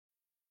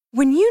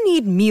When you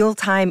need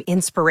mealtime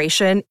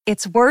inspiration,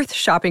 it's worth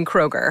shopping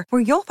Kroger,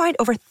 where you'll find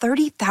over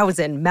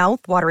 30,000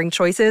 mouth-watering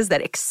choices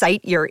that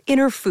excite your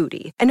inner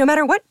foodie. And no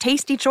matter what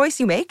tasty choice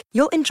you make,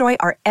 you'll enjoy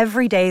our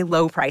everyday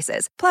low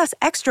prices, plus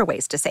extra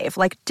ways to save,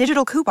 like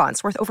digital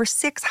coupons worth over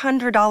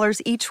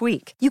 $600 each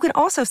week. You can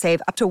also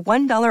save up to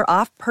 $1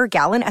 off per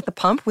gallon at the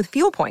pump with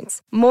fuel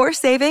points. More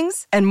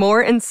savings and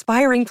more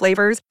inspiring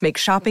flavors make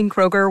shopping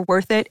Kroger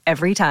worth it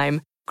every time.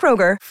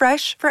 Kroger,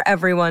 fresh for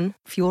everyone.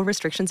 Fuel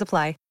restrictions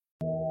apply.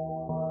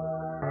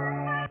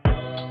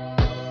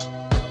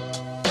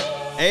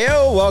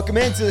 Heyo, welcome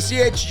into the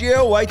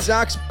CHGO White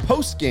Sox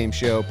post-game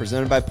show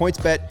presented by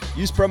PointsBet.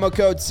 Use promo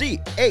code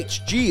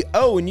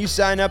CHGO when you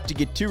sign up to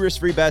get 2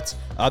 risk-free bets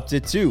up to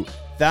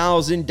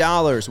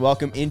 $2,000.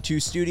 Welcome into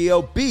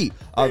Studio B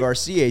of our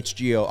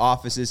CHGO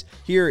offices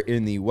here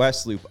in the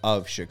West Loop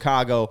of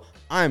Chicago.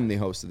 I'm the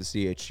host of the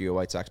CHGO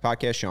White Sox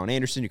podcast, Sean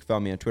Anderson. You can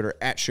follow me on Twitter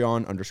at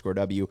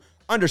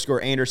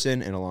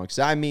Sean_W_Anderson. And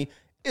alongside me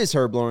is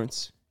Herb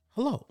Lawrence.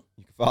 Hello.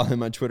 You can follow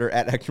him on Twitter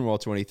at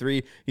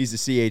HectorWall23. He's the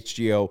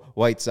CHGO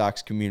White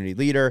Sox community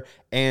leader.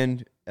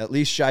 And at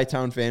least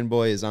Chi-Town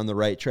Fanboy is on the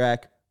right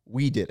track.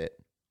 We did it.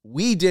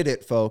 We did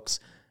it, folks.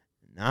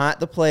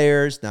 Not the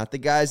players, not the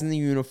guys in the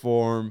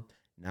uniform,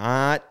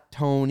 not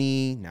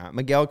Tony, not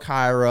Miguel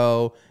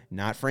Cairo,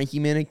 not Frankie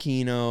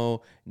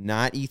Manichino,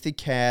 not Ethan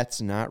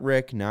Katz, not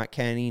Rick, not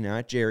Kenny,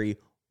 not Jerry.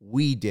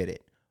 We did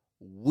it.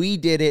 We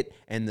did it,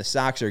 and the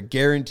Sox are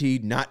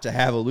guaranteed not to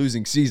have a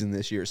losing season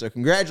this year. So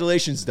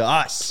congratulations to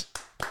us.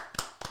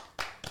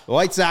 The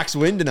White Sox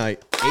win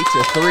tonight,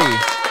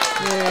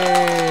 8-3.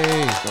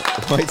 Yay!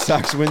 The White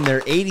Sox win their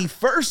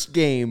 81st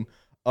game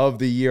of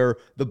the year.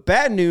 The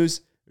bad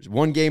news, there's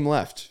one game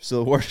left.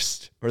 So the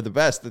worst, or the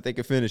best that they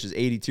could finish is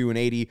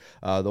 82-80.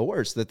 The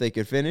worst that they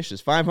could finish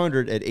is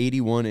 500 at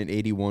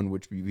 81-81,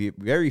 which would be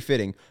very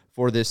fitting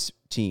for this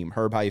team.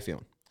 Herb, how you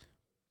feeling?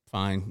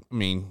 Fine. I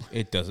mean,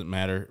 it doesn't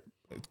matter.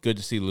 It's good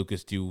to see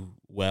Lucas do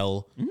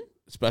well,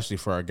 especially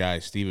for our guy,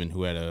 Steven,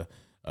 who had a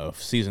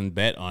season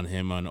bet on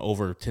him on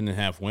over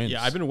 10.5 wins.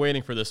 Yeah, I've been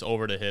waiting for this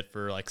over to hit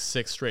for like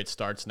 6 straight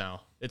starts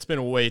now. It's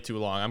been way too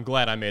long. I'm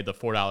glad I made the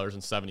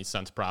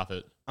 $4.70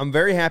 profit. I'm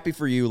very happy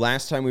for you.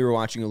 Last time we were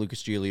watching a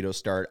Lucas Giolito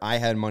start, I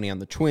had money on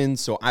the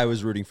Twins, so I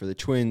was rooting for the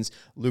Twins.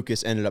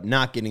 Lucas ended up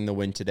not getting the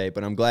win today,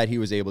 but I'm glad he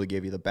was able to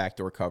give you the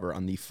backdoor cover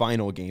on the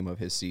final game of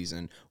his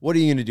season. What are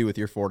you going to do with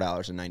your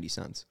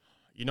 $4.90?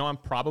 You know, I'm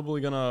probably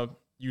going to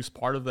use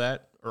part of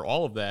that or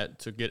all of that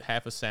to get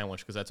half a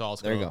sandwich because that's all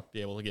it's going to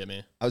be able to get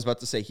me. I was about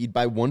to say he'd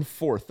buy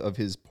 1/4 of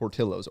his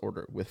Portillo's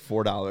order with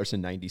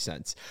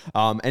 $4.90.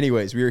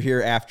 Anyways, we are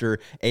here after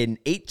an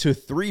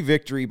 8-3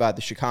 victory by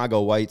the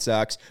Chicago White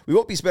Sox. We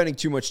won't be spending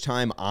too much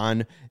time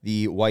on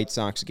the White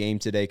Sox game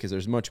today because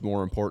there's much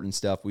more important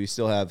stuff. We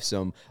still have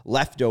some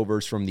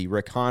leftovers from the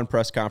Rick Hahn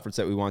press conference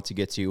that we want to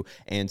get to,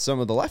 and some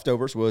of the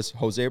leftovers was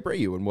Jose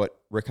Abreu and what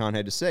Rick Hahn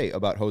had to say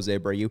about Jose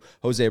Abreu.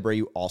 Jose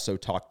Abreu also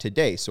talked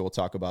today, so we'll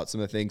talk about some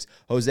of the things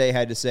Jose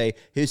had to say,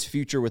 his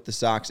future with the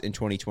Sox in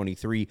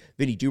 2023.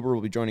 Vinny Duber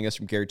will be joining us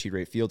from Guaranteed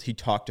Rate Field. He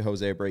talked to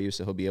Jose Abreu,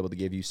 so he'll be able to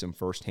give you some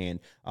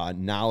firsthand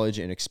knowledge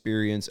and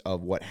experience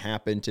of what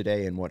happened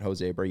today and what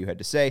Jose Abreu had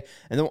to say.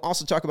 And then we'll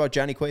also talk about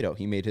Johnny Cueto.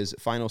 He made his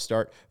final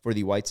start for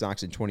the White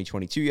Sox in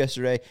 2022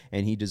 yesterday,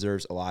 and he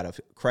deserves a lot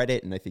of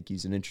credit, and I think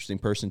he's an interesting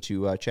person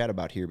to chat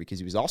about here because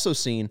he was also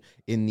seen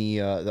in the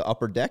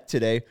upper deck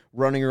today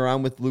running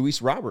around with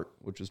Luis Robert,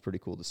 which was pretty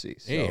cool to see.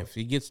 So, hey, if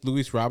he gets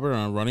Luis Robert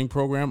on a running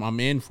program, I'm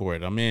in for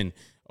it. I'm in.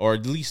 Or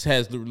at least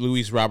has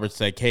Luis Roberts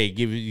like, hey,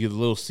 give you the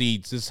little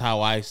seeds. This is how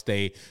I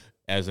stay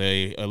as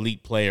a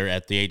elite player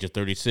at the age of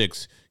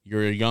 36.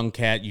 You're a young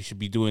cat. You should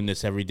be doing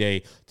this every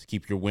day to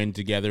keep your win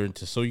together and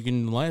so you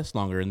can last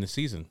longer in the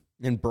season.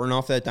 And burn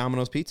off that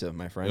Domino's pizza,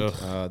 my friend.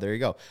 There you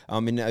go.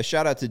 And a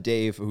shout out to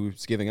Dave,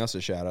 who's giving us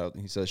a shout out.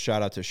 He says,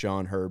 shout out to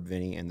Sean, Herb,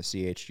 Vinny, and the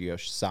CHGO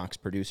Sox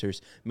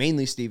producers.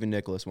 Mainly Stephen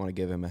Nicholas. Want to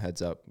give him a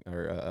heads up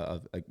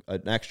or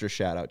an extra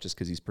shout out just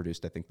because he's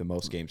produced, I think, the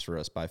most games for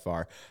us by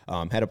far.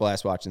 Had a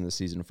blast watching this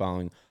season,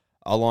 following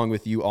along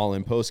with you all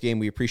in postgame.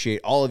 We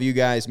appreciate all of you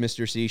guys,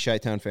 Mr. C,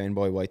 Chi-Town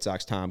Fanboy, White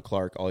Sox, Tom,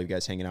 Clark, all you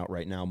guys hanging out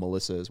right now,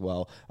 Melissa as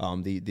well,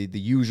 the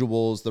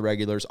usuals, the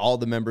regulars, all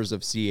the members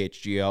of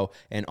CHGO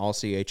and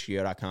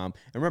allchgo.com.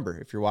 And remember,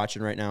 if you're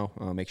watching right now,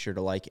 make sure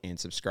to like and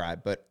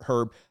subscribe. But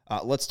Herb,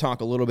 let's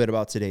talk a little bit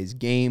about today's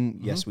game.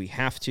 Yes, we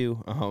have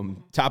to.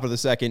 Top of the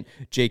second,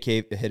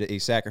 JK hit a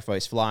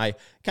sacrifice fly.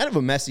 Kind of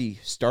a messy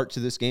start to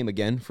this game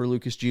again for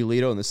Lucas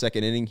Giolito. In the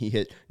second inning, he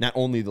hit not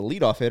only the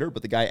leadoff hitter,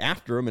 but the guy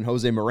after him, and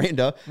Jose Miranda.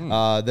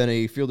 Then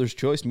a fielder's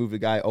choice moved the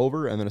guy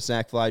over, and then a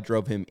sac fly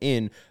drove him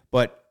in.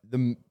 But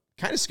the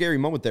kind of scary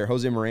moment there,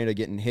 Jose Miranda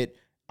getting hit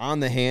on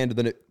the hand,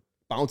 then it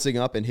bouncing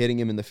up and hitting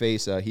him in the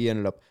face. He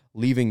ended up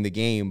leaving the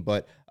game,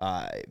 but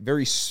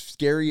very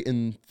scary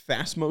in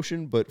fast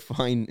motion, but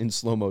fine in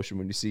slow motion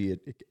when you see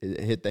it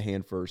hit the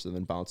hand first and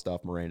then bounced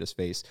off Miranda's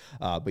face.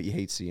 But you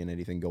hate seeing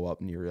anything go up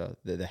near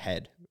the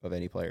head of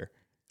any player.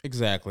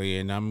 Exactly,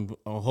 and I'm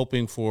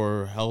hoping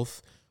for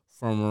health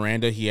from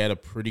Miranda. He had a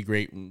pretty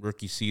great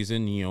rookie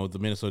season. You know, the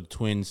Minnesota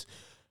Twins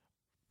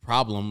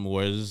problem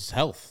was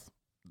health.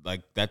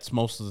 Like, that's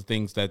most of the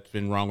things that's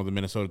been wrong with the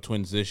Minnesota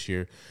Twins this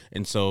year.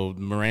 And so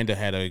Miranda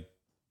had a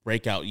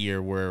breakout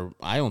year where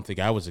I don't think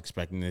I was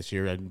expecting this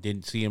year. I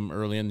didn't see him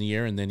early in the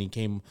year, and then he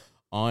came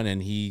on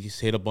and he's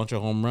hit a bunch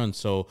of home runs.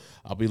 So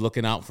I'll be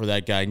looking out for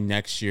that guy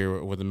next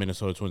year with the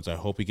Minnesota Twins. I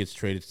hope he gets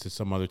traded to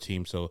some other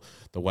team so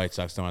the White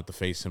Sox don't have to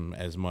face him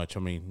as much. I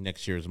mean,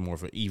 next year is more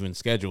of an even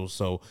schedule,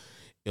 so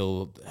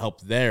it'll help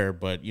there.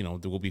 But,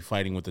 we'll be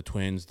fighting with the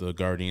Twins, the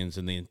Guardians,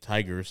 and the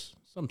Tigers,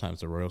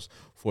 sometimes the Royals,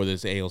 for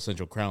this AL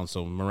Central crown.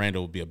 So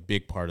Miranda will be a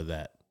big part of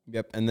that.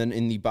 Yep, and then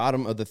in the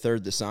bottom of the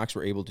third, the Sox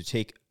were able to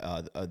take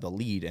the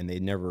lead, and they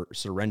never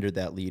surrendered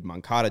that lead.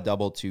 Moncada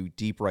doubled to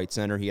deep right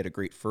center. He had a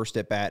great first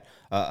at-bat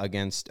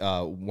against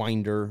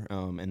Winder,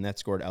 and that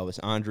scored Elvis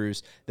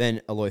Andrus.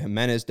 Then Eloy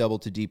Jimenez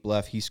doubled to deep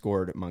left. He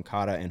scored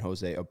Moncada, and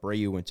Jose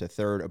Abreu went to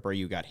third.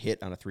 Abreu got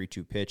hit on a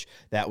 3-2 pitch.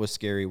 That was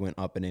scary, went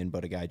up and in,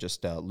 but a guy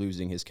just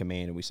losing his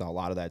command, and we saw a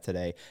lot of that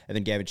today. And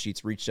then Gavin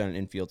Sheets reached on an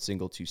infield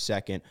single to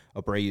second.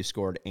 Abreu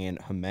scored, and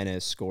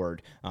Jimenez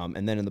scored.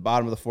 And then in the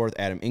bottom of the fourth,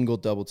 Adam Engel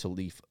doubled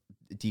to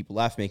deep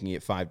left, making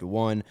it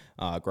 5-1.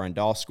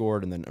 Grandal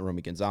scored, and then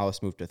Romy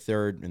Gonzalez moved to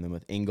third. And then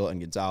with Engel and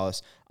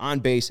Gonzalez on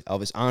base,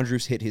 Elvis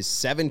Andrus hit his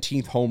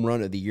 17th home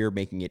run of the year,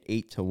 making it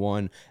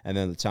 8-1. And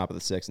then at the top of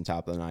the sixth and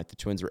top of the ninth, the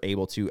Twins were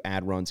able to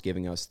add runs,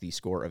 giving us the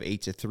score of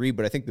 8-3.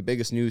 But I think the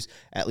biggest news,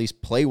 at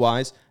least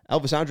play-wise,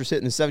 Elvis Andrus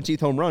hitting his 17th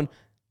home run.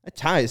 That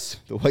ties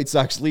the White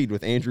Sox lead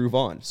with Andrew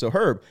Vaughn. So,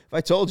 Herb, if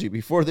I told you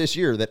before this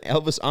year that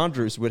Elvis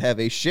Andrus would have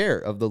a share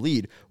of the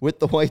lead with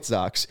the White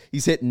Sox,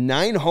 he's hit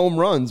 9 home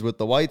runs with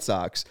the White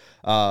Sox,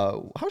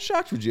 how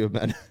shocked would you have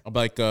been?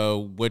 Like,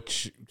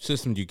 which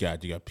system do you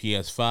got? You got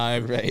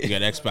PS5, right. You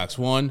got Xbox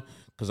One?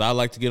 Because I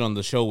like to get on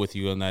the show with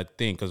you on that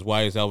thing, because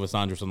why is Elvis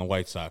Andrus on the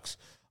White Sox?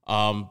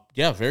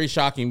 Yeah, very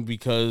shocking,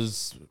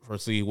 because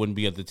firstly, he wouldn't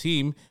be at the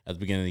team at the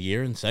beginning of the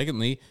year, and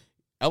secondly,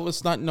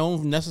 Elvis not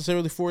known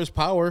necessarily for his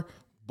power,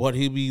 but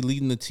he'll be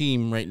leading the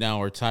team right now,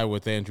 or tied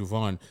with Andrew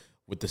Vaughn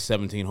with the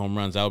 17 home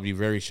runs. I would be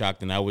very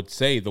shocked, and I would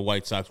say the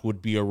White Sox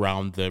would be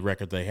around the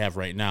record they have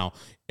right now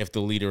if the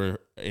leader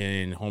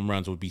in home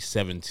runs would be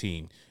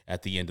 17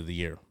 at the end of the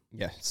year.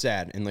 Yeah,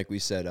 sad. And like we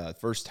said,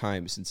 first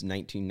time since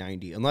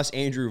 1990, unless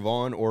Andrew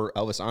Vaughn or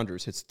Elvis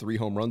Andrus hits 3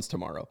 home runs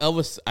tomorrow.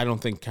 Elvis, I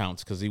don't think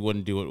counts, because he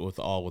wouldn't do it with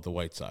the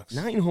White Sox.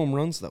 9 home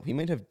runs, though. He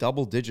might have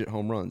double-digit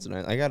home runs, and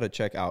I got to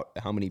check out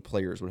how many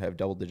players would have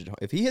double-digit.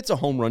 If he hits a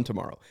home run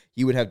tomorrow,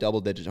 he would have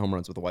double-digit home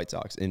runs with the White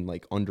Sox in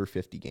like under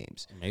 50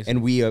 games. Amazing.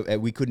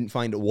 And we couldn't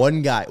find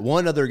one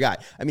other guy.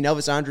 I mean,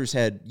 Elvis Andrus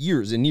had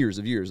years and years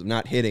of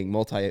not hitting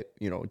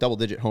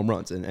double-digit home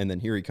runs, and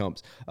then here he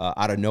comes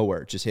out of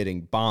nowhere, just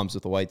hitting bombs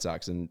with the White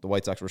Sox, and the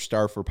White Sox were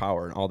starved for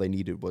power, and all they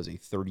needed was a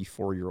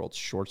 34-year-old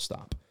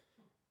shortstop.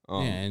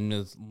 And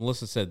as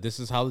Melissa said,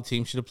 this is how the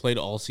team should have played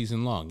all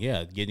season long.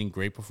 Yeah, getting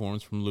great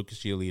performance from Lucas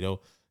Giolito,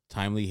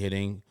 timely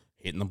hitting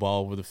the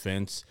ball over the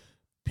fence,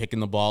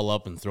 picking the ball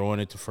up and throwing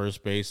it to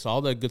first base.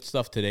 All that good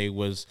stuff today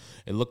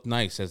it looked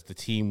nice, as the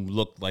team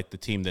looked like the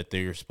team that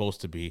they're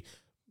supposed to be.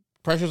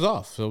 Pressure's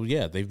off. So,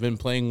 yeah, they've been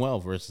playing well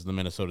versus the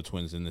Minnesota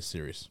Twins in this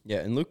series. Yeah,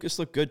 and Lucas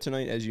looked good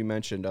tonight, as you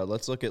mentioned.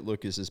 Let's look at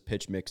Lucas's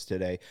pitch mix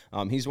today.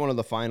 He's one of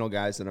the final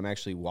guys that I'm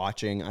actually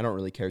watching. I don't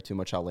really care too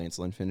much how Lance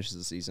Lynn finishes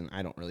the season.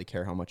 I don't really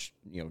care how much,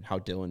 how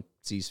Dylan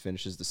Cease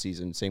finishes the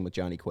season. Same with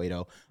Johnny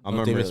Cueto.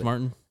 Davis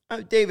Martin?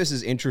 Davis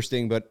is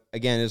interesting, but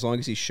again, as long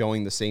as he's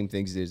showing the same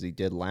things as he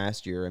did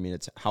last year, I mean,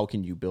 it's how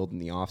can you build in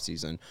the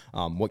offseason?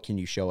 What can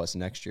you show us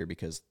next year?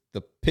 Because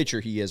the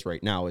pitcher he is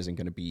right now isn't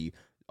going to be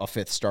a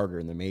 5th starter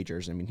in the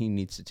majors. I mean, he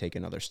needs to take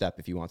another step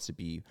if he wants to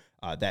be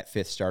that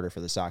 5th starter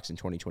for the Sox in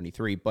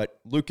 2023. But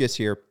Lucas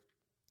here,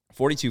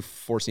 42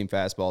 four-seam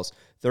fastballs,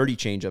 30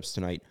 changeups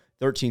tonight,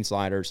 13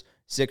 sliders,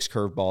 6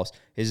 curveballs.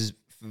 His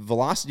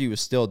velocity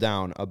was still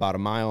down about 1.5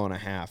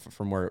 miles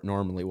from where it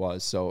normally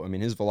was. So, I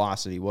mean, his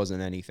velocity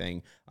wasn't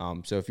anything.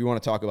 So if you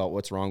want to talk about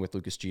what's wrong with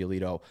Lucas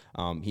Giolito,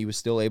 he was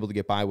still able to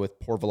get by with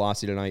poor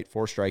velocity tonight,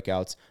 4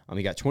 strikeouts.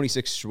 He got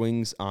 26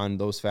 swings on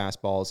those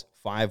fastballs,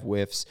 5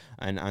 whiffs,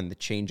 and on the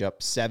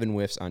changeup, 7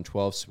 whiffs on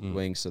 12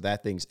 swings. So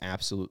that thing's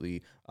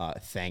absolutely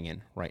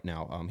thangin' right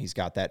now. He's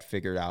got that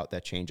figured out.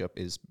 That changeup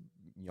is,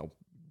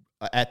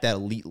 at that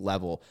elite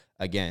level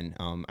again.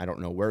 I don't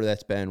know where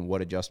that's been,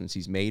 what adjustments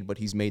he's made, but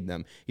he's made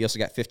them. He also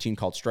got 15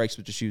 called strikes,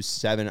 which is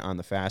 7 on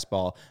the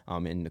fastball,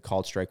 and the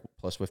called strike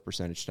plus whiff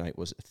percentage tonight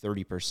was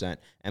 30%.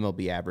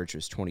 MLB average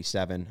was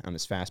 27 on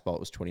his fastball. It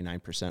was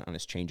 29% on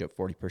his changeup,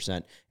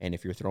 40%. And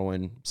if you're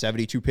throwing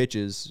 72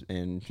 pitches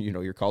and,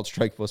 your called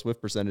strike plus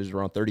whiff percentage is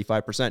around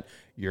 35%,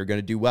 you're going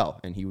to do well.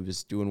 And he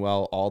was doing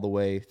well all the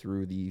way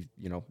through the,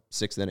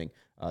 6th inning.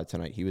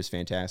 Tonight. He was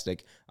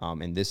fantastic,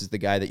 and this is the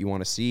guy that you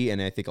want to see,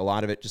 and I think a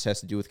lot of it just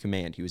has to do with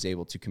command. He was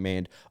able to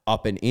command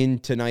up and in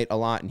tonight a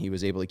lot, and he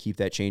was able to keep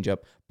that changeup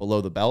below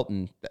the belt,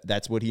 and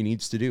that's what he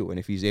needs to do. And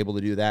if he's able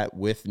to do that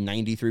with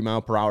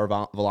 93-mile-per-hour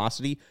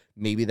velocity,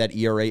 maybe that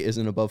ERA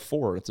isn't above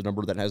 4. It's a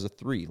number that has a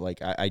 3.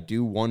 Like, I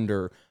do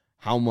wonder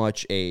how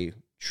much a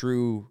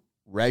true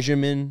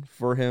regimen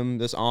for him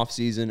this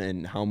offseason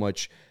and how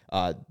much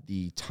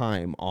the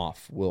time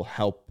off will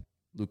help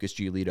Lucas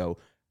Giolito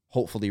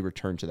hopefully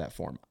return to that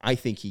form? I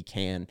think he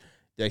can.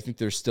 I think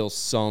there's still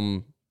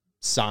some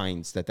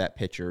signs that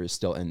pitcher is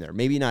still in there.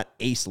 Maybe not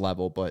ace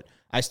level, but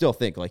I still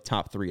think like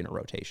top 3 in a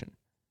rotation.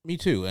 Me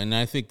too, and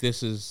I think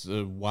this is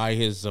why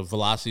his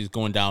velocity is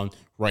going down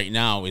right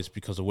now is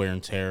because of wear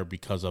and tear,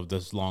 because of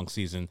this long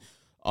season,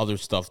 other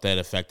stuff that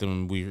affected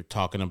him. We were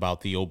talking about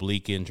the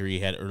oblique injury he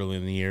had early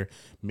in the year.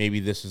 Maybe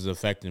this is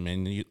affecting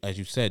him, and as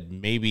you said,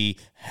 maybe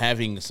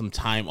having some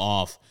time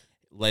off,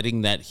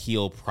 letting that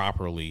heal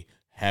properly,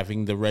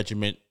 having the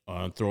regiment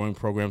throwing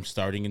program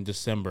starting in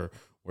December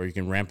where you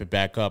can ramp it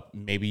back up.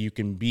 Maybe you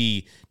can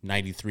be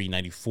 93,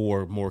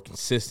 94 more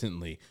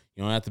consistently.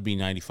 You don't have to be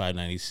 95,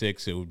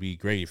 96. It would be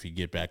great if you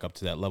get back up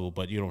to that level,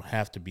 but you don't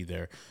have to be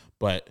there.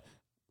 But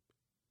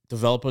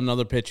develop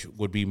another pitch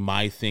would be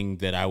my thing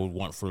that I would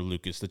want for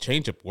Lucas. The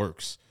changeup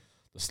works.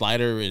 The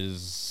slider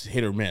is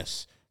hit or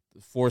miss.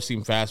 The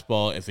four-seam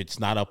fastball, if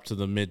it's not up to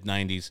the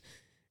mid-90s,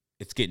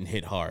 it's getting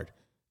hit hard.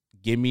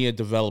 Give me a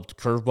developed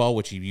curveball,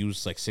 which he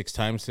used like 6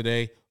 times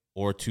today,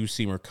 or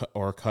two-seam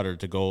or a cutter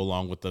to go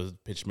along with the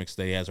pitch mix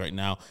that he has right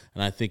now,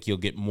 and I think you'll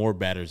get more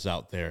batters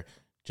out there.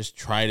 Just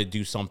try to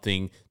do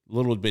something a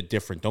little bit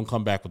different. Don't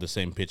come back with the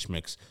same pitch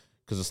mix,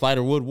 because the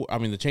slider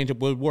the changeup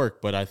would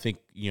work, but I think,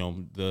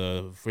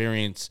 the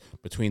variance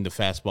between the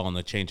fastball and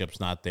the changeup's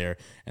not there,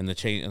 and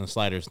the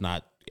slider's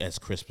not as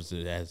crisp as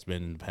it has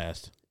been in the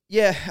past.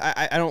 Yeah,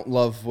 I don't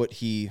love what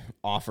he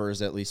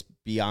offers, at least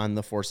beyond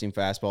the four-seam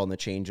fastball and the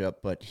changeup,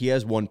 but he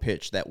has one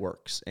pitch that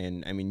works.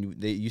 And, I mean,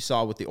 you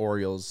saw with the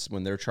Orioles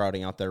when they're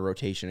trotting out their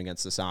rotation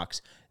against the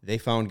Sox, they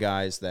found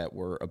guys that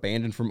were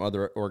abandoned from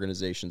other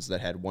organizations that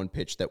had one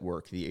pitch that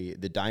worked. The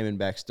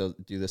Diamondbacks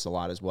do this a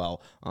lot as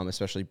well,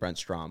 especially Brent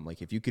Strom.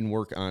 Like, if you can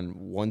work on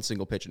one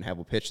single pitch and have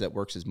a pitch that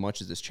works as much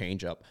as this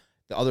changeup,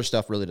 the other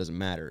stuff really doesn't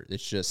matter.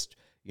 It's just...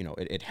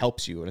 it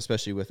helps you, and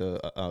especially with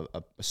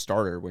a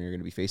starter when you're going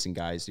to be facing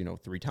guys,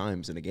 3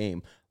 times in a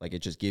game, like it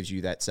just gives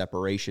you that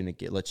separation.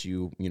 It lets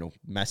you,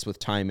 mess with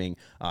timing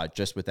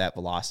just with that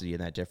velocity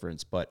and that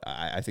difference. But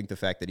I think the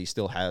fact that he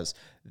still has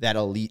that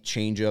elite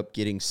changeup,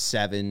 getting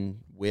 7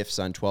 whiffs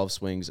on 12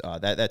 swings,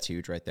 that's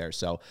huge right there.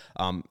 So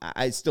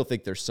I still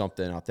think there's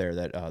something out there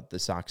that the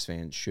Sox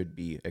fans should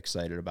be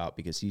excited about,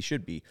 because he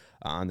should be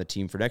on the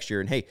team for next year.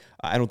 And hey,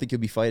 I don't think he'll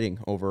be fighting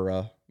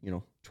over,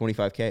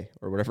 $25K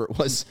or whatever it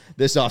was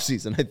this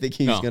offseason. I think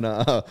he's going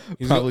to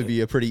probably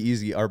be a pretty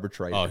easy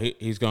arbitrator. Oh,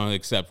 he's going to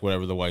accept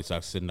whatever the White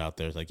Sox sitting out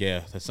there. It's like,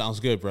 yeah, that sounds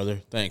good,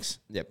 brother. Thanks.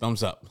 Yep.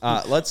 Thumbs up.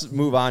 Let's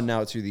move on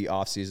now to the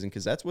offseason,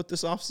 because that's what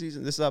this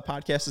offseason, this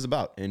podcast is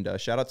about. And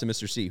shout out to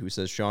Mr. C, who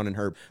says, Sean and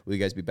Herb, will you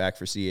guys be back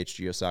for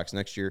CHGO Sox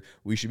next year?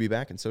 We should be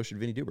back, and so should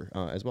Vinny Duber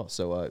as well.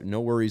 So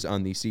no worries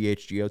on the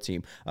CHGO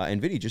team. And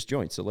Vinny just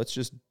joined, so let's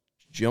just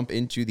jump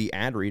into the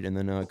ad read and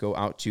then go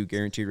out to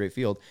Guaranteed Rate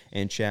Field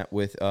and chat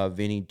with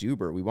Vinny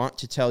Duber. We want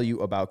to tell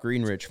you about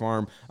Green Ridge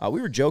Farm. We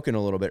were joking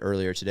a little bit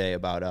earlier today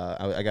about,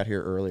 I got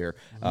here earlier.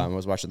 I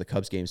was watching the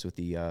Cubs games with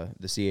the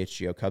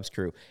CHGO Cubs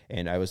crew,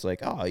 and I was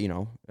like,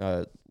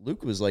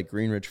 Luke was like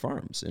Green Ridge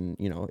Farms, and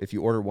if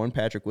you order 1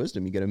 Patrick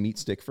Wisdom, you get a meat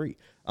stick free.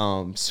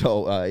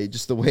 So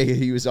just the way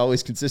he was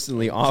always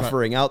consistently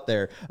offering out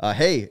there,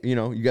 hey,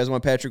 you guys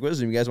want Patrick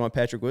Wisdom, you guys want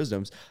Patrick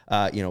Wisdoms.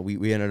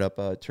 We ended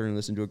up turning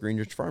this into a Green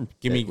Ridge Farm.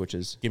 Give me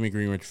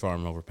Green Ridge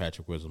Farm over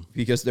Patrick Wisdom,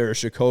 because they're a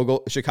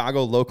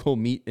Chicago local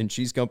meat and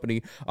cheese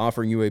company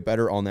offering you a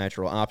better all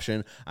natural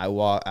option. I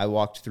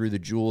walked through the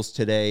Jewels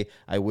today.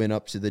 I went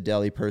up to the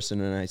deli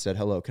person and I said,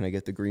 hello, can I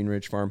get the Green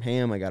Ridge Farm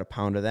ham? I got a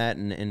pound of that,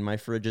 and my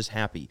fridge is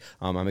happy.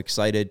 I'm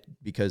excited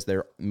because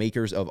they're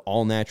makers of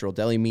all natural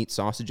deli meat,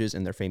 sausages,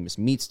 and their famous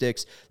meat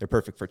sticks. They're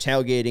perfect for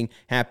tailgating,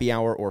 happy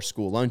hour, or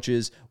school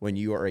lunches. When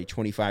you are a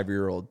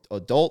 25-year-old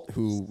adult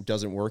who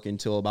doesn't work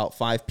until about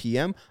 5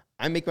 p.m.,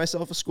 I make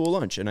myself a school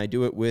lunch, and I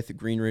do it with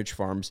Green Ridge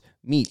Farms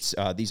meats.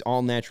 These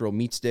all-natural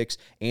meat sticks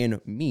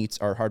and meats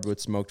are hardwood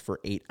smoked for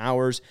 8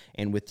 hours,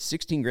 and with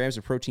 16 grams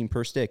of protein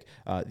per stick,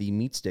 the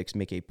meat sticks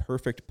make a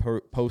perfect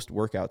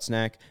post-workout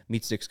snack.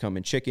 Meat sticks come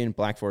in chicken,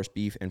 Black Forest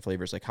beef, and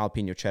flavors like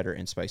jalapeno cheddar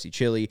and spicy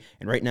chili.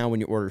 And right now, when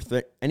you order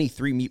any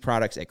 3 meat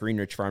products at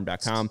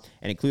greenridgefarm.com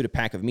and include a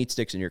pack of meat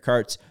sticks in your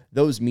carts,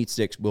 those meat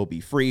sticks will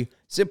be free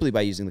simply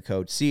by using the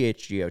code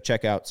CHGO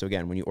checkout. So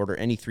again, when you order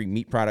any 3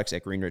 meat products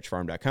at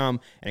greenridgefarm.com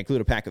and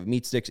include a pack of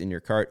meat sticks in your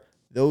cart,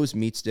 those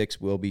meat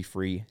sticks will be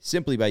free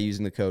simply by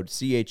using the code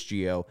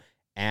CHGO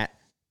at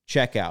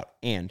checkout.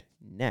 And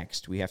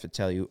next, we have to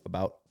tell you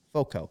about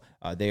FOCO.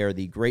 They are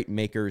the great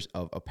makers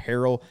of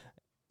apparel.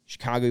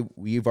 Chicago,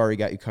 we've already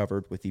got you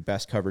covered with the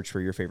best coverage for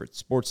your favorite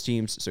sports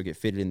teams, so get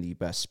fitted in the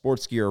best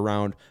sports gear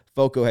around.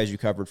 FOCO has you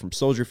covered from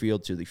Soldier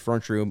Field to the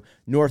front room,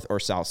 north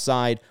or south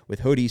side, with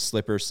hoodies,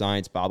 slippers,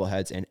 signs,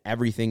 bobbleheads, and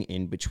everything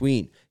in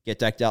between. Get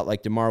decked out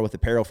like DeMar with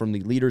apparel from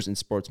the leaders in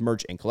sports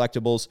merch and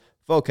collectibles.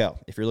 FOCO,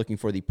 if you're looking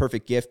for the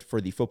perfect gift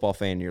for the football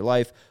fan in your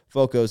life,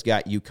 FOCO's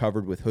got you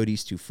covered with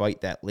hoodies to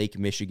fight that Lake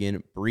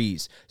Michigan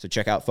breeze. So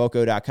check out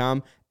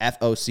FOCO.com,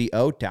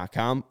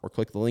 FOCO.com, or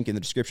click the link in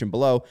the description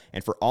below.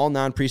 And for all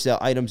non-presale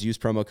items, use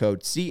promo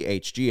code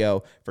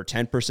CHGO for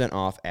 10%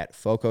 off at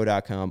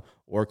FOCO.com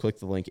or click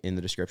the link in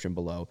the description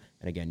below.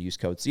 And again, use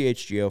code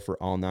CHGO for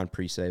all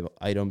non-presale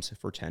items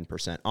for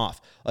 10%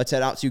 off. Let's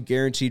head out to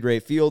Guaranteed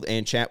Rate Field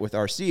and chat with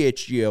our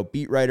CHGO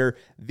beat writer,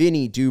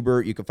 Vinny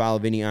Duber. You can follow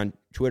Vinny on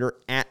Twitter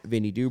at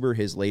Vinny Duber.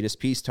 His latest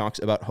piece talks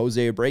about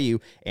Jose Abreu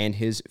and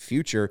his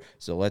future.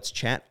 So let's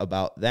chat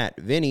about that.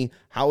 Vinny,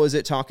 how was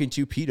it talking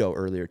to Pito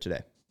earlier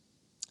today?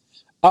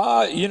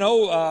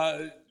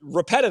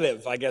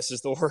 Repetitive, I guess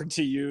is the word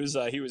to use.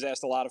 He was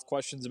asked a lot of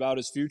questions about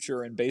his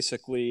future and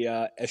basically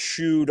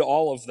eschewed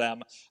all of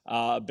them,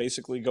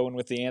 basically going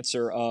with the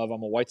answer of,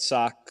 I'm a White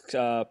Sox.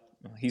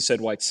 He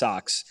said White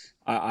Sox.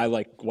 I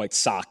like White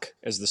Sock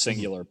as the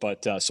singular,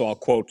 but so I'll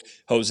quote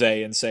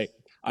Jose and say,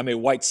 I'm a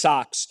White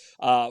Sox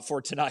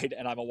for tonight,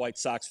 and I'm a White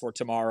Sox for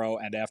tomorrow,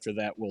 and after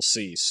that, we'll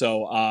see.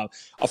 So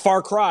a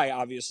far cry,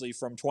 obviously,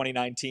 from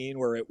 2019,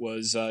 where it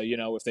was,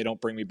 if they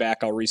don't bring me back,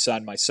 I'll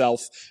re-sign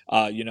myself.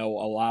 A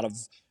lot of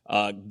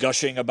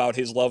gushing about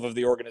his love of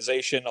the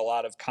organization, a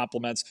lot of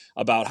compliments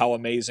about how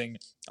amazing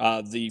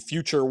the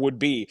future would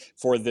be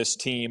for this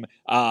team.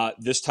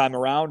 This time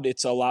around,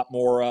 it's a lot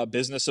more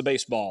business of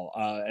baseball,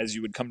 as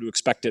you would come to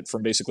expect it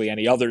from basically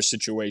any other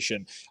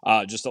situation.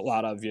 Just a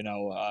lot of,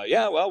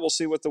 we'll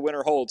see what the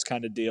winter holds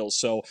kind of deal.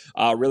 So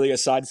really,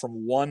 aside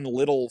from one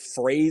little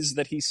phrase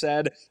that he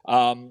said,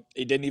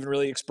 he didn't even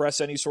really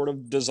express any sort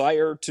of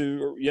desire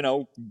to,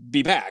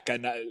 be back.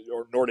 And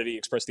nor did he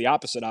express the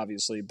opposite,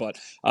 obviously. But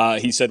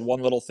he said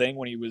one little thing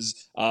when he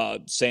was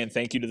saying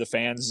thank you to the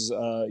fans,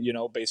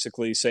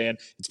 basically saying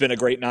it's been a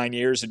great 9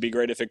 years. It'd be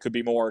great if it could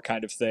be more,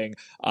 kind of thing.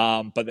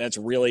 But that's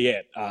really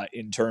it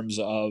in terms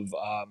of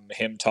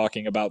him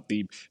talking about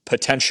the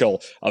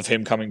potential of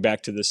him coming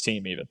back to this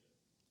team even.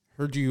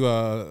 Heard you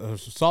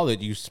saw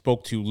that you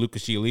spoke to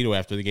Lucas Giolito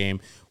after the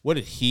game. What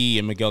did he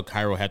and Miguel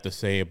Cairo have to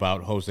say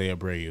about Jose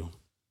Abreu?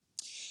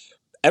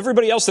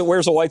 Everybody else that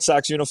wears a White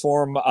Sox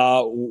uniform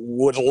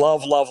would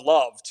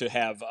love to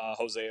have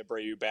Jose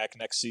Abreu back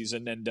next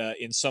season. And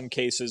in some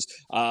cases,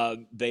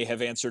 they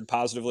have answered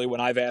positively when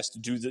I've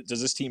asked,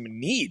 does this team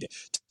need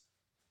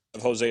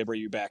of Jose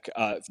Abreu back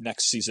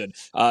next season?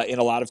 In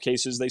a lot of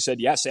cases, they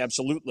said yes,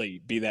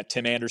 absolutely. Be that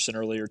Tim Anderson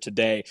earlier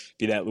today,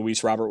 be that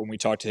Luis Robert when we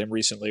talked to him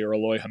recently, or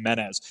Eloy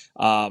Jimenez.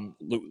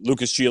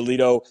 Lucas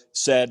Giolito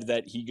said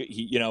that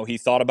he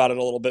thought about it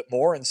a little bit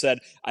more and said,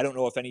 I don't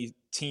know if any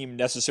team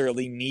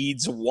necessarily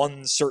needs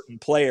one certain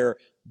player,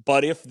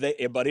 but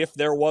if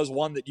there was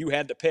one that you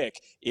had to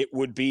pick, it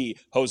would be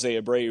Jose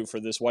Abreu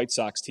for this White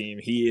Sox team.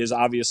 He is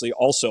obviously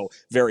also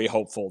very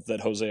hopeful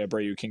that Jose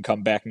Abreu can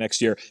come back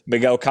next year.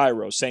 Miguel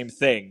Cairo, same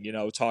thing,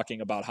 talking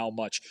about how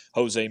much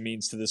Jose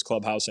means to this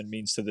clubhouse and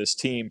means to this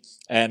team.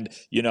 And,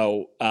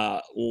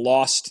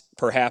 lost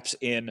perhaps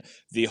in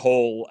the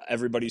whole,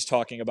 everybody's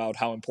talking about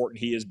how important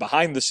he is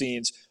behind the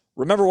scenes.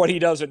 Remember what he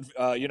does, when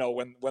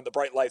the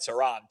bright lights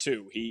are on,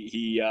 too.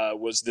 He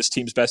was this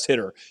team's best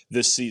hitter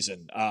this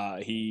season.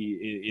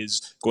 He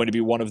is going to be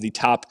one of the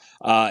top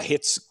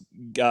hits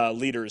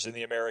leaders in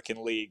the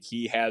American League.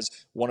 He has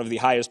one of the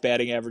highest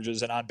batting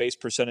averages and on-base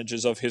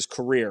percentages of his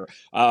career.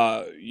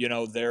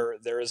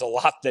 There is a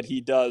lot that he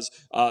does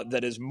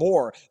that is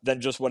more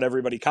than just what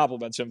everybody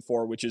compliments him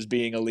for, which is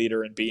being a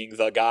leader and being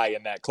the guy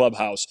in that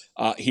clubhouse.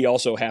 He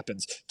also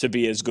happens to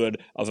be as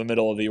good of a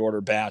middle-of-the-order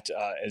bat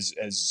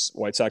as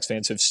White Sox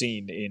fans have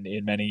seen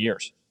in many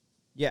years.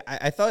 Yeah,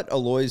 I thought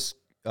Eloy's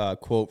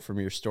quote from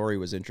your story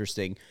was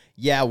interesting.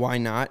 Yeah, why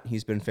not?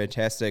 He's been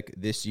fantastic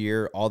this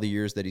year, all the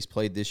years that he's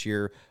played this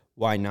year.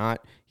 Why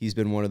not? He's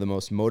been one of the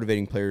most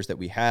motivating players that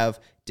we have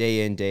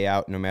day in, day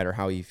out. No matter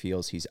how he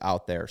feels, he's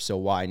out there. So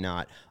why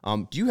not?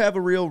 Do you have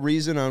a real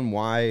reason on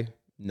why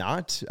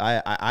not?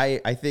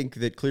 I think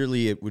that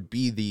clearly it would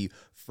be the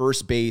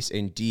first base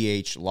and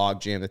DH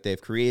logjam that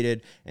they've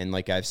created. And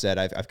like I've said,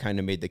 I've kind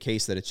of made the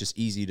case that it's just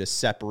easy to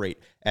separate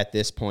at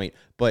this point.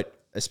 But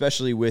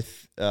especially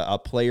with a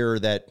player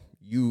that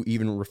you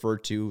even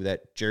referred to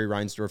that Jerry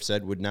Reinsdorf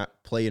said would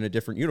not play in a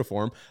different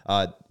uniform,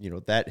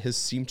 that has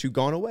seemed to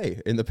gone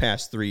away in the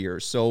past 3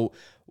 years. So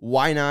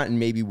why not? And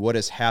maybe what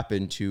has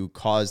happened to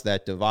cause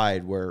that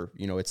divide where,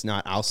 it's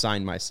not, I'll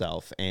sign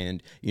myself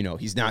and,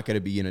 he's not going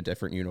to be in a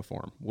different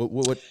uniform.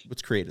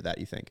 What's created that,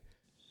 you think?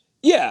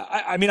 Yeah,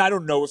 I mean, I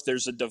don't know if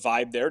there's a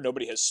divide there.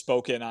 Nobody has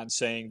spoken on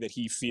saying that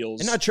he feels,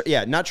 and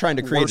not trying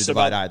to create a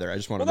divide either. I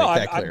just want to make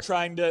that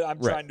clear. I'm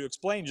trying to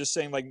explain, just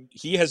saying, like,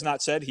 he has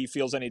not said he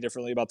feels any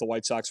differently about the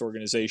White Sox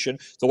organization.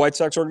 The White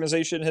Sox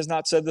organization has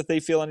not said that they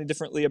feel any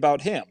differently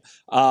about him.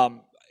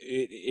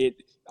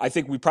 I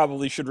think we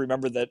probably should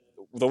remember that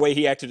the way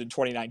he acted in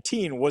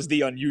 2019 was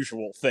the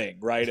unusual thing,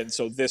 right? And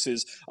so this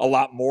is a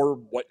lot more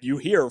what you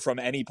hear from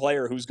any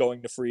player who's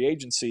going to free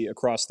agency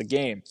across the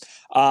game.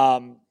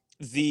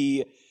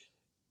 The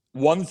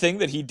one thing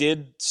that he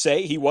did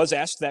say, he was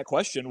asked that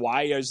question,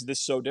 why is this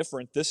so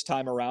different this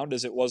time around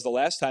as it was the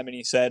last time? And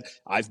he said,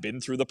 I've been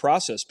through the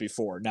process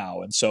before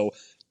now. And so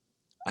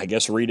I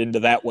guess read into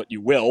that what you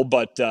will,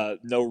 but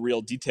no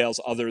real details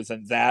other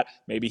than that.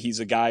 Maybe he's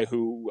a guy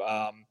who,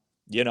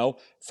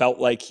 felt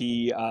like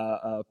he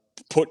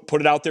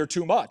put it out there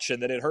too much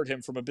and that it hurt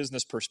him from a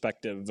business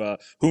perspective.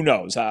 Who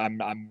knows?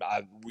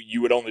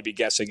 You would only be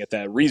guessing at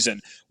that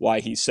reason why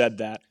he said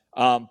that.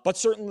 But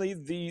certainly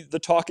the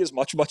talk is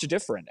much, much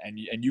different, and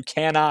you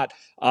cannot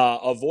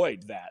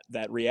avoid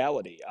that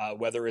reality,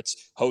 whether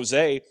it's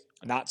Jose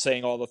not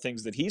saying all the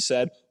things that he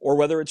said, or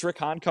whether it's Rick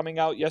Hahn coming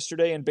out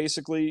yesterday and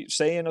basically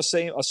saying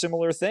a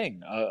similar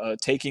thing,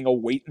 taking a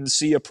wait and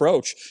see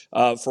approach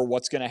for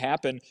what's going to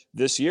happen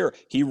this year.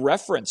 He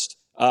referenced,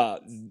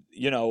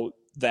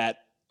 that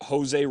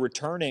Jose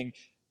returning,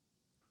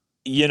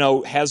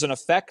 has an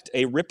effect,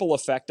 a ripple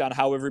effect on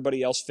how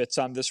everybody else fits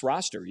on this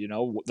roster.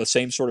 The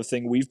same sort of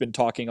thing we've been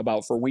talking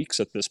about for weeks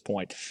at this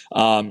point.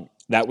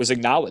 That was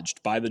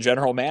acknowledged by the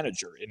general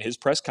manager in his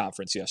press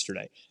conference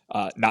yesterday.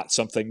 Not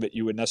something that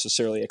you would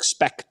necessarily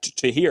expect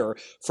to hear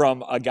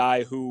from a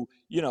guy who,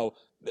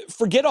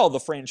 forget all the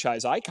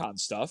franchise icon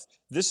stuff.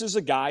 This is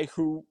a guy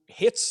who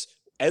hits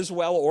as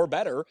well or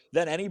better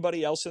than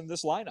anybody else in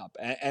this lineup.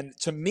 And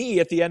to me,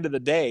 at the end of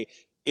the day,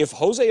 if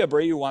Jose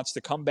Abreu wants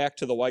to come back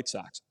to the White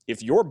Sox,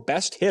 if your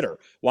best hitter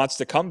wants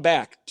to come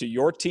back to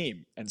your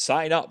team and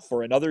sign up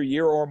for another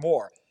year or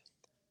more,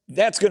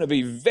 that's going to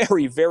be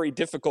very, very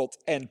difficult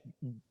and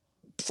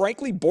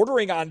frankly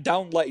bordering on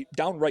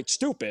downright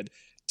stupid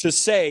to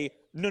say,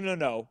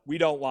 no, we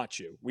don't want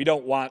you. We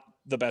don't want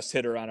the best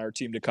hitter on our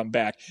team to come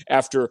back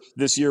after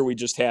this year we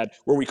just had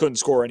where we couldn't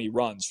score any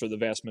runs for the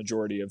vast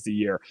majority of the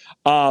year.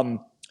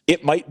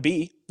 It might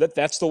be that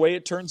that's the way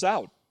it turns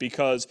out,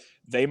 because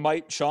they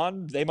might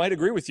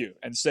agree with you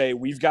and say,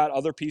 we've got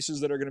other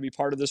pieces that are going to be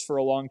part of this for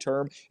a long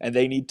term, and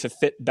they need to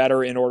fit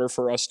better in order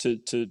for us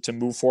to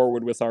move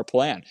forward with our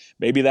plan.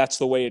 Maybe that's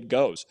the way it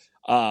goes.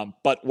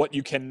 But what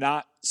you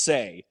cannot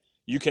say,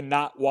 you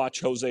cannot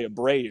watch Jose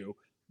Abreu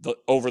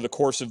over the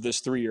course of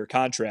this 3-year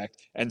contract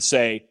and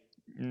say,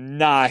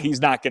 nah, he's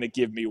not going to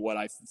give me what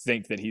I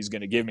think that he's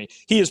going to give me.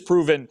 He has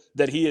proven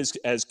that he is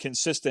as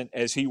consistent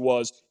as he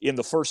was in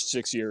the first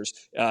 6 years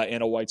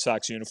in a White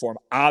Sox uniform.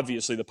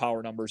 Obviously, the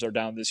power numbers are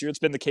down this year. It's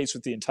been the case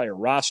with the entire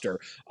roster.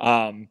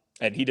 And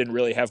he didn't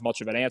really have much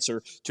of an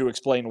answer to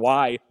explain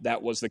why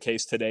that was the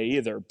case today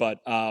either. But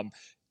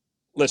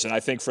listen,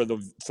 I think for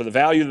the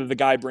value that the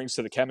guy brings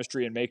to the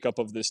chemistry and makeup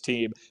of this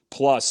team,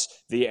 plus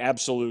the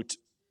absolute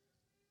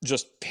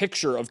just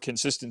picture of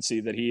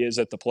consistency that he is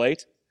at the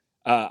plate,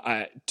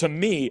 to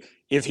me,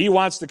 if he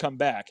wants to come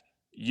back,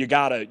 you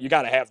gotta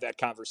have that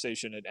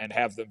conversation and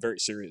have them very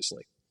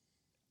seriously.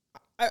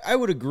 I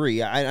would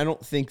agree. I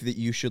don't think that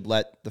you should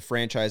let the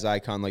franchise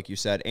icon, like you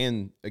said,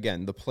 and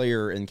again, the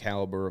player and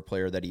caliber of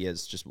player that he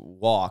is, just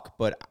walk.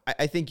 But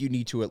I think you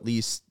need to at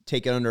least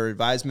take it under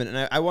advisement.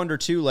 And I wonder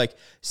too, like,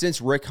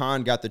 since Rick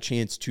Hahn got the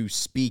chance to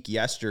speak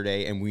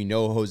yesterday, and we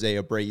know Jose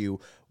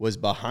Abreu was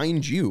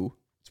behind you,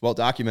 well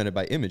documented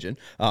by Imogen.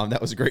 That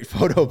was a great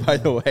photo, by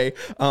the way.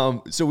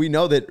 So we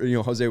know that,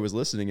 Jose was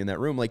listening in that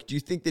room. Like, do you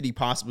think that he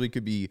possibly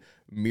could be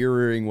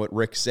mirroring what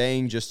Rick's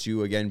saying just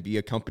to, again, be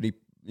a company,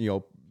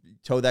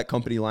 toe that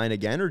company line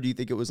again? Or do you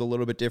think it was a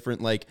little bit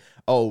different? Like,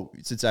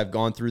 since I've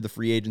gone through the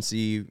free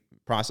agency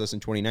process in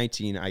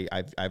 2019,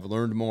 I've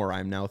learned more.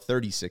 I'm now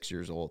 36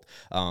 years old.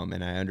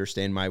 And I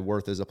understand my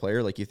worth as a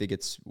player. Like, you think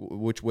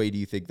which way do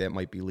you think that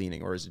might be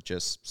leaning, or is it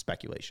just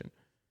speculation?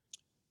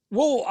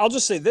 Well, I'll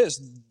just say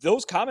this.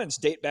 Those comments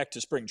date back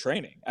to spring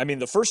training. I mean,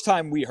 the first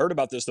time we heard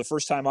about this, the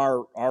first time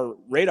our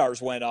radars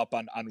went up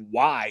on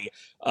why,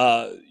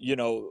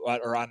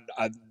 or on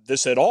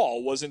this at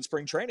all, was in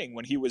spring training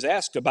when he was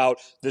asked about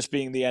this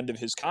being the end of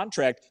his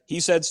contract.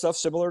 He said stuff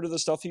similar to the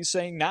stuff he's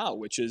saying now,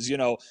 which is,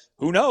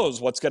 who knows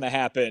what's going to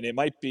happen? It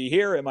might be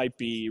here. It might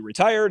be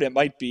retired. It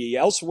might be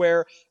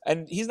elsewhere.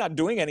 And he's not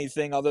doing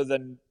anything other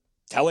than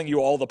telling you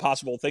all the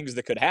possible things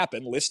that could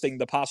happen, listing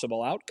the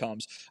possible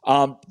outcomes.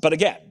 But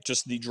again,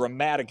 just the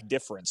dramatic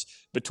difference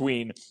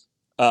between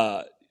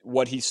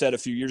what he said a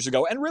few years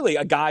ago and really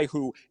a guy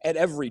who at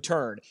every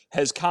turn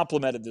has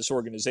complimented this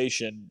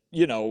organization,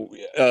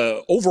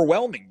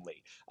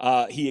 overwhelmingly.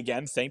 He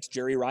again thanked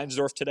Jerry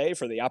Reinsdorf today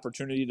for the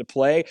opportunity to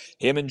play.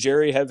 Him and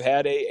Jerry have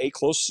had a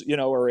close,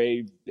 or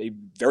a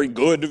very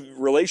good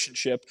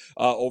relationship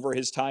over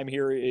his time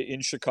here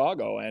in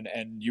Chicago.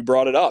 And you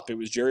brought it up. It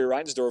was Jerry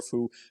Reinsdorf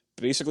who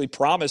basically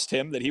promised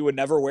him that he would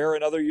never wear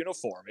another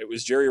uniform. It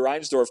was Jerry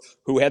Reinsdorf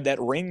who had that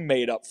ring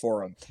made up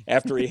for him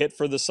after he hit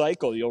for the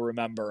cycle, you'll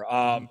remember.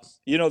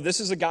 This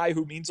is a guy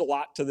who means a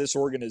lot to this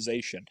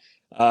organization.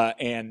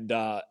 And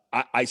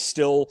I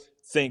still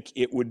think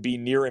it would be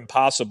near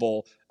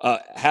impossible.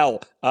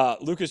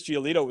 Lucas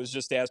Giolito was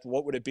just asked,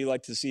 what would it be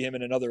like to see him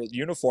in another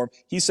uniform?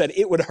 He said,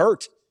 it would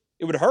hurt.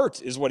 It would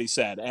hurt, is what he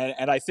said.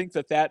 And I think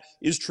that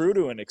is true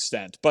to an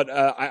extent. But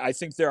I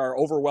think there are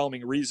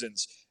overwhelming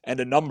reasons, and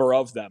a number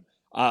of them,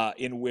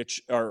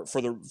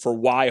 for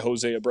why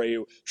Jose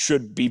Abreu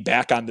should be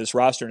back on this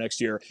roster next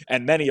year,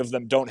 and many of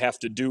them don't have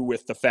to do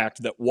with the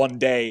fact that one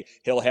day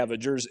he'll have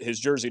his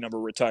jersey number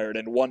retired,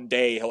 and one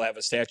day he'll have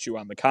a statue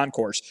on the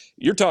concourse.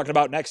 You're talking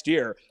about next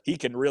year. He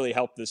can really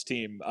help this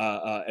team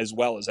as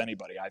well as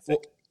anybody, I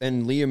think. Well,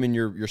 and Liam, in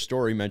your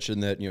story,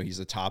 mentioned that he's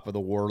the top of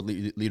the WAR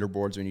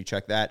leaderboards when you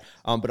check that.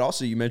 But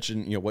also you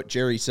mentioned what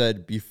Jerry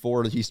said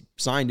before he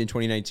signed in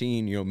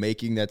 2019.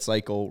 Making that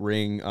cycle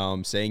ring,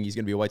 saying he's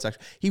going to be a White Sox.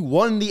 He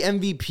won the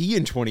MVP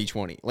in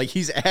 2020. Like,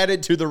 he's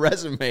added to the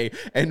resume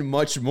and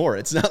much more.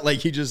 It's not like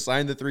he just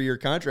signed the 3-year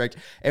contract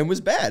and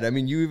was bad. I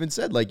mean, you even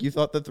said you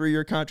thought the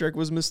 3-year contract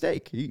was a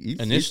mistake.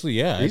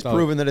 Initially, he's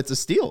proven that it's a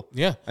steal.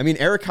 Yeah, I mean,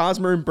 Eric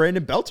Hosmer and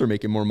Brandon Belt are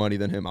making more money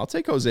than him. I'll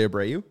take Jose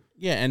Abreu.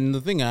 Yeah, and the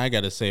thing I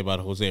got to say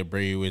about Jose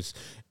Abreu is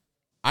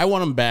I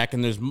want him back,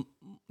 and there's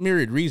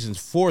myriad reasons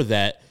for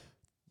that.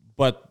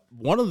 But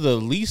one of the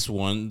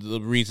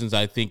reasons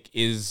I think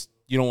is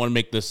you don't want to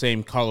make the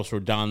same Carlos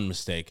Rodon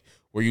mistake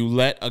where you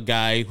let a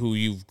guy who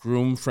you've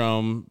groomed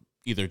from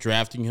either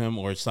drafting him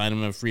or signing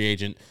him as a free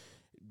agent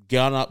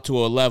got up to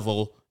a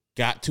level,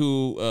 got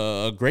to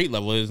a great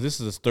level. This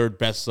is his third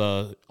best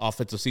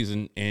offensive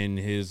season in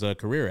his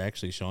career,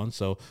 actually, Sean.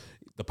 So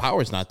the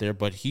power's not there,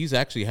 but he's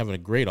actually having a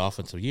great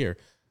offensive year.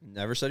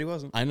 Never said he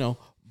wasn't. I know,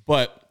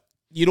 but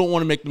you don't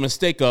want to make the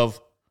mistake of,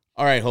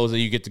 all right, Jose,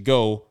 you get to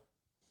go,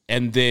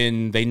 and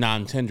then they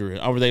non-tender it,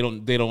 or they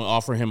don't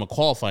offer him a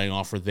qualifying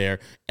offer there,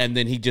 and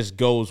then he just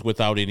goes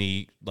without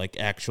any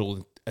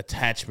actual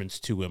attachments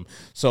to him.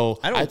 So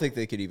I don't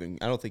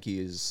think he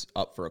is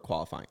up for a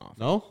qualifying offer.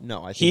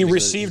 No. I think he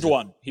received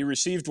one. He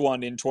received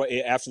one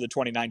after the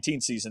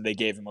 2019 season. They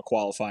gave him a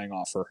qualifying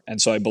offer,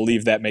 and so I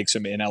believe that makes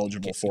him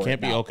ineligible for it.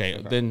 Can't be now.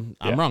 Okay. Then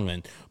I'm wrong.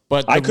 Then,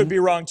 but I could be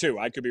wrong too.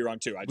 I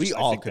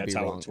think that's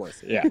how wrong. it's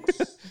worth. Yeah.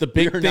 The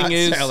big thing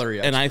is,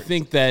 and I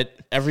think that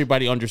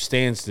everybody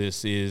understands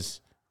this, is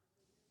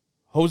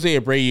Jose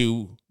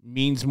Abreu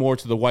means more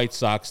to the White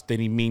Sox than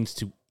he means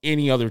to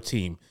any other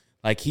team.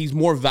 Like, he's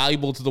more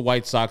valuable to the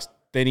White Sox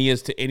than he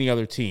is to any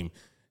other team.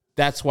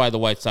 That's why the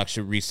White Sox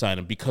should re-sign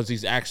him, because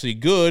he's actually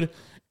good,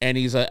 and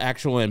he's an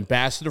actual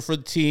ambassador for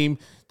the team.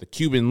 The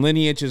Cuban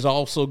lineage is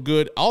also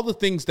good. All the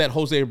things that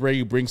Jose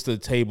Abreu brings to the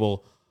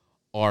table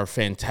are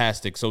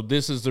fantastic. So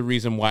this is the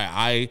reason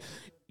why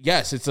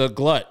yes, it's a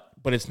glut,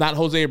 but it's not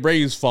Jose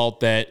Abreu's fault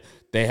that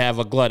they have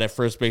a glut at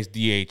first base,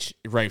 DH,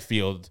 right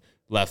field,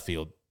 left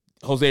field.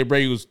 Jose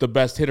Abreu is the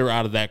best hitter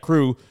out of that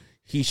crew.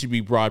 He should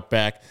be brought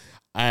back.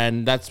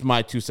 And that's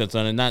my 2 cents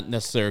on it. Not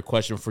necessarily a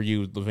question for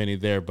you, Vinny,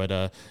 there,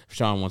 but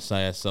Sean wants to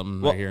ask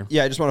something right here.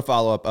 Yeah, I just want to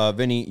follow up.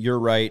 Vinny, you're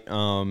right.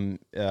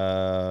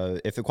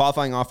 If the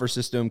qualifying offer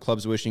system,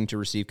 clubs wishing to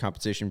receive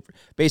compensation,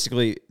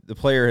 basically the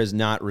player has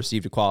not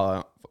received a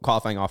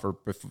qualifying offer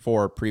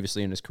before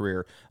previously in his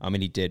career, and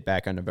he did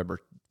back on November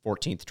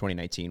 14th,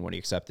 2019, when he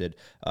accepted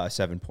a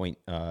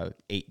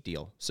 7.8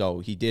 deal. So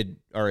he did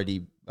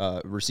already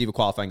receive a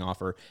qualifying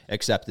offer,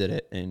 accepted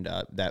it, and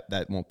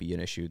that won't be an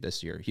issue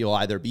this year. He'll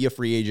either be a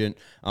free agent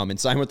and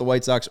sign with the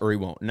White Sox, or he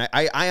won't. And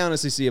I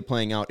honestly see it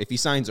playing out. If he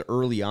signs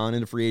early on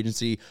in the free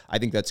agency, I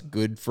think that's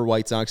good for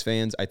White Sox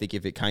fans. I think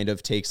if it kind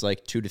of takes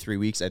 2 to 3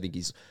 weeks, I think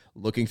he's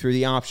looking through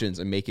the options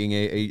and making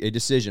a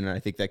decision, and I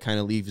think that kind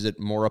of leaves it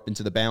more up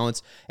into the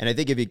balance. And I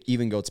think if it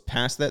even goes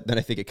past that, then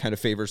I think it kind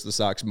of favors the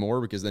Sox more,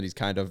 because then he's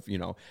kind of,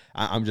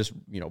 I'm just,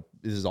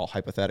 this is all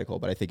hypothetical,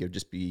 but I think it would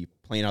just be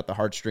playing out the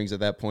heartstrings at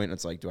that point.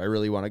 It's like, do I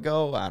really want to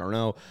go? I don't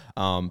know.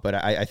 But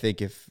I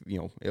think if,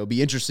 it'll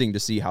be interesting to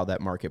see how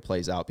that market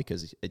plays out,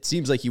 because it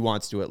seems like he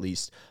wants to at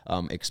least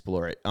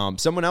explore it.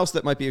 Someone else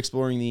that might be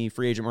exploring the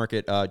free agent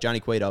market, Johnny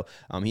Cueto,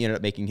 he ended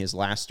up making his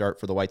last start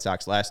for the White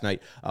Sox last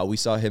night. We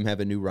saw him have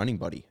a new running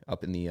buddy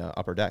up in the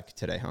upper deck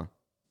today, huh?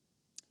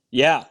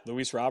 Yeah,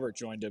 Luis Robert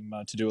joined him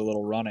to do a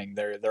little running.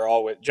 They're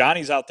all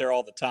Johnny's out there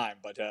all the time,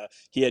 but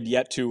he had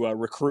yet to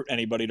recruit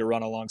anybody to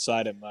run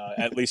alongside him,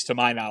 at least to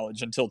my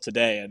knowledge, until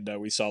today. And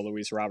we saw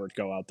Luis Robert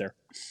go out there.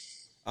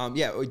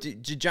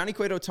 Did Johnny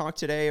Cueto talk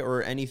today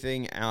or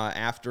anything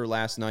after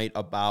last night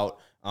about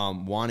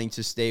wanting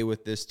to stay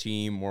with this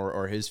team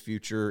or his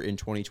future in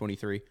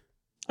 2023?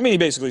 I mean, he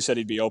basically said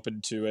he'd be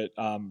open to it,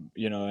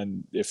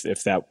 and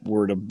if that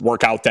were to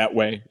work out that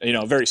way,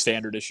 very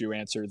standard issue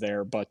answer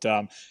there. But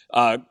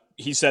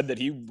he said that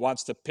he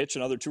wants to pitch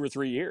another 2 or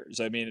 3 years.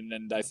 I mean,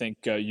 and I think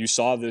you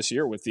saw this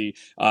year with the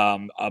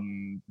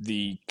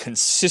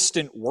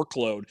consistent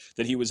workload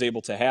that he was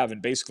able to have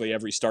in basically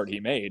every start he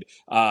made.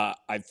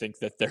 I think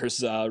that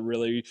there's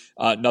really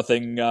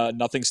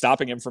nothing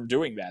stopping him from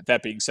doing that.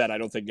 That being said,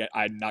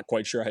 I'm not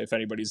quite sure if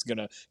anybody's going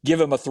to give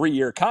him a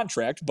 3-year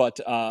contract, but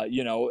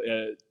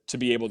to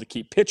be able to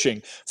keep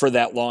pitching for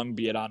that long,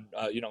 be it on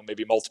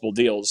maybe multiple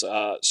deals,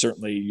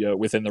 certainly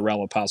within the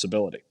realm of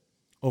possibility.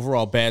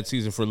 Overall, bad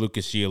season for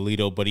Lucas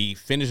Giolito, but he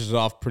finishes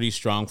off pretty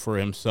strong for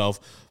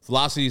himself.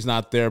 Velocity's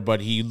not there, but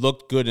he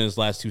looked good in his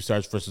last 2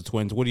 starts versus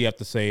Twins. What do you have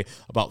to say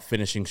about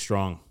finishing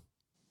strong?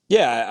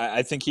 Yeah,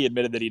 I think he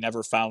admitted that he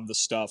never found the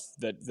stuff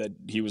that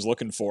he was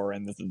looking for,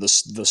 and the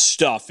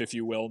stuff, if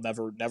you will,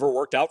 never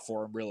worked out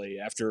for him really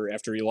after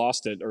he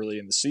lost it early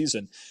in the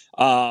season.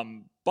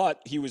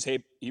 But he was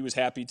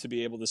happy to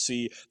be able to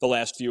see the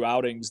last few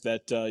outings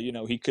that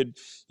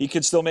he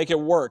could still make it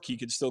work. He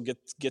could still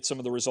get some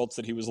of the results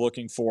that he was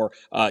looking for,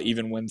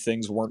 even when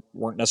things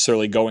weren't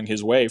necessarily going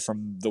his way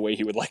from the way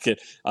he would like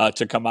it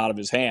to come out of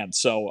his hand.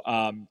 So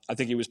I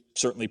think he was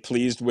certainly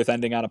pleased with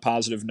ending on a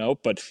positive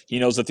note, but he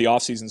knows that the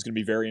offseason is going to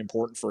be very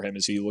important for him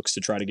as he looks to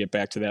try to get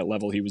back to that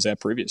level he was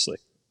at previously.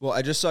 Well,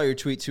 I just saw your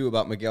tweet, too,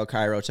 about Miguel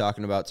Cairo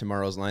talking about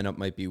tomorrow's lineup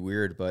might be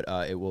weird, but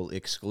it will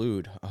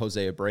exclude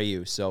Jose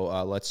Abreu. So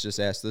let's just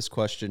ask this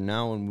question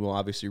now, and we'll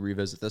obviously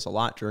revisit this a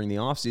lot during the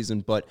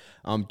offseason. But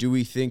do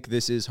we think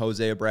this is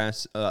Jose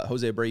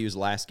Abreu's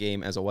last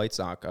game as a White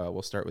Sox?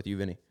 We'll start with you,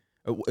 Vinny.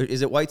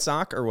 Is it White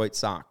Sox or White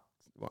Sox?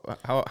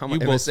 How you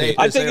both say?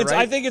 I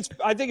think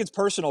it's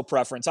personal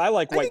preference. I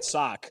like White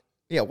Sox.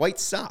 Yeah, White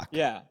Sox.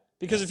 Yeah.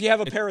 Because if you have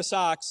a pair of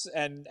socks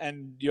and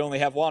you only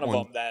have one of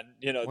them, then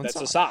that's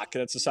sock. A sock.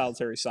 That's a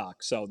solitary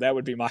sock. So that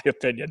would be my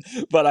opinion.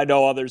 But I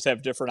know others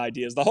have different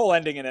ideas. The whole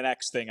ending in an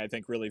X thing, I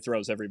think, really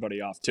throws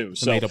everybody off too.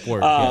 So made up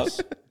word.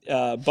 Yes.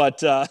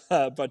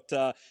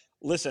 But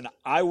listen,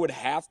 I would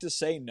have to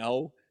say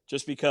no,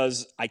 just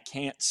because I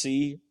can't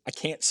see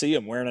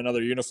him wearing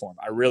another uniform.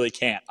 I really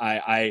can't.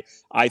 I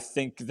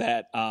think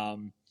that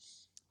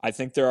I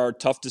think there are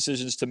tough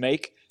decisions to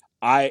make.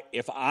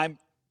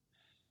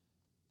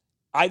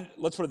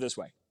 Let's put it this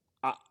way.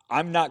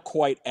 I'm not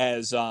quite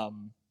as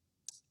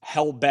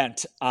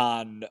hell-bent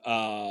on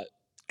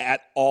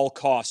at all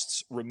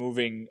costs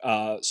removing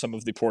some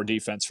of the poor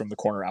defense from the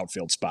corner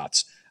outfield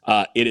spots.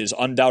 It is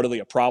undoubtedly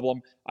a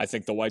problem. I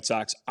think the White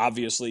Sox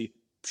obviously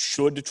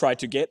should try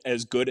to get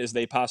as good as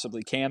they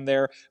possibly can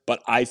there,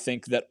 but I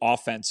think that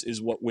offense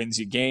is what wins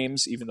you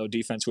games, even though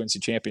defense wins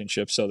you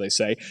championships, so they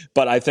say.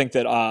 But I think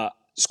that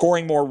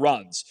scoring more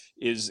runs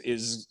is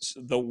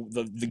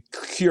the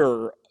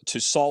cure to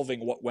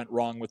solving what went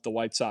wrong with the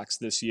White Sox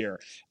this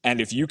year.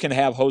 And if you can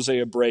have Jose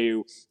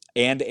Abreu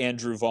and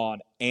Andrew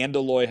Vaughn and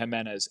Eloy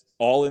Jimenez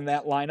all in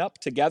that lineup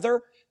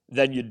together,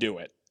 then you do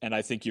it. And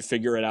I think you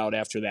figure it out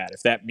after that.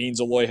 If that means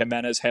Eloy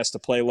Jimenez has to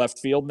play left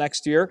field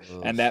next year,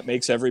 and that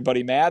makes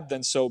everybody mad,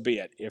 then so be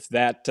it. If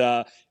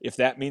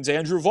that means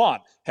Andrew Vaughn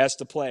has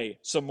to play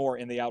some more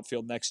in the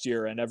outfield next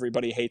year, and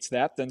everybody hates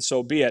that, then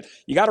so be it.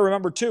 You got to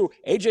remember too,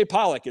 AJ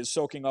Pollock is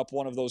soaking up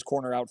one of those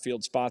corner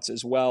outfield spots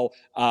as well.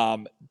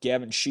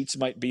 Gavin Sheets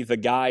might be the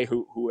guy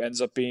who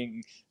ends up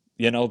being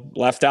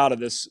left out of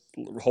this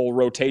whole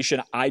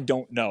rotation. I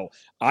don't know.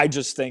 I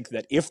just think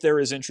that if there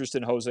is interest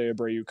in Jose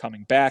Abreu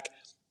coming back,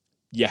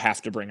 you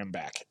have to bring him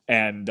back.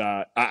 And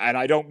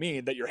I don't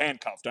mean that you're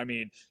handcuffed. I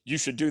mean, you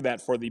should do that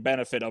for the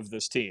benefit of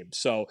this team.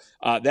 So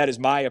that is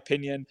my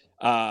opinion.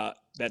 That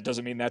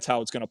doesn't mean that's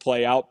how it's going to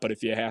play out. But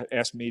if you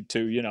ask me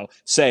to,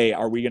 say,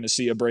 are we going to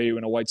see Abreu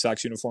in a White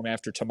Sox uniform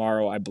after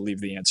tomorrow? I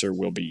believe the answer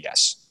will be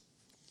yes.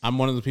 I'm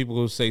one of the people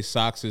who say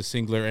Sox is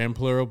singular and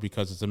plural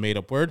because it's a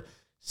made-up word.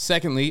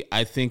 Secondly,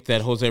 I think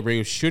that Jose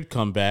Abreu should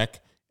come back,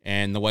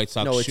 and the White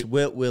Sox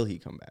will he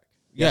come back?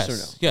 Yes or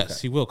no? Yes,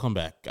 okay. He will come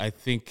back. I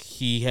think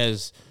he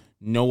has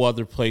no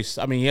other place.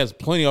 I mean, he has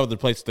plenty of other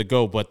places to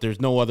go, but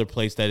there's no other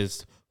place that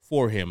is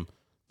for him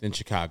than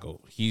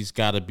Chicago. He's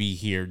got to be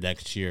here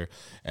next year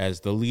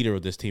as the leader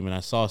of this team. And I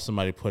saw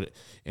somebody put it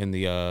in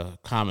the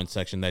comment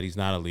section that he's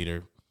not a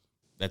leader.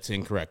 That's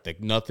incorrect.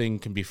 Like, nothing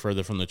can be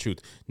further from the truth.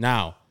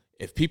 Now,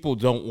 if people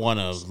don't want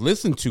to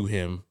listen to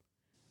him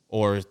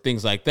or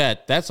things like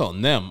that, that's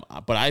on them.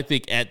 But I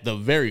think at the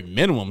very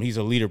minimum, he's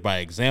a leader by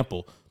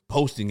example.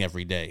 Posting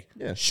every day,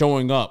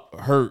 showing up,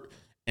 hurt,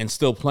 and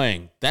still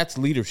playing. That's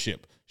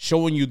leadership.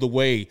 Showing you the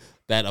way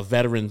that a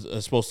veteran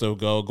is supposed to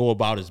go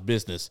about his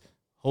business.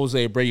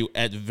 Jose Abreu,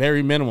 at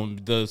very minimum,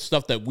 the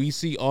stuff that we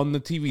see on the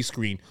TV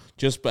screen,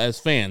 just as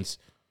fans,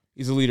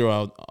 he's a leader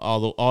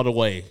all the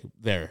way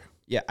there.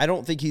 Yeah, I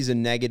don't think he's a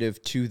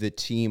negative to the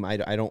team. I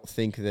don't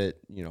think that,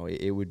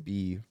 it would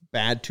be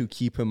bad to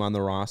keep him on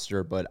the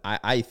roster, but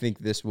I think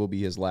this will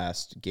be his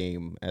last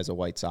game as a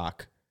White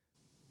Sox.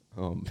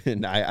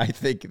 And I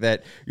think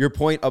that your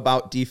point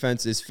about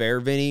defense is fair,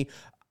 Vinny.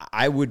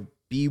 I would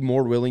be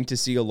more willing to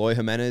see Eloy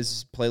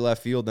Jimenez play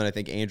left field than I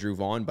think Andrew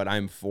Vaughn, but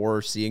I'm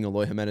for seeing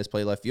Eloy Jimenez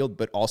play left field.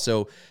 But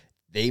also,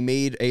 they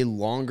made a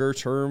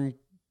longer-term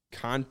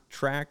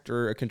contract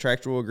or a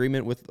contractual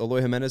agreement with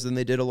Eloy Jimenez than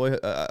they did Jose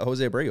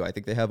Abreu. I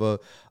think they have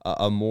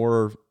a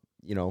more...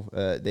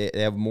 they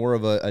have more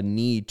of a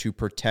need to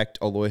protect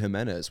Eloy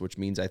Jimenez, which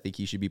means I think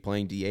he should be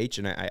playing DH.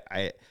 And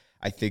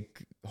I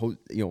think,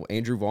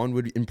 Andrew Vaughn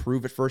would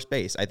improve at first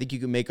base. I think you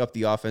can make up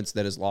the offense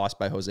that is lost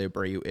by Jose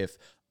Abreu if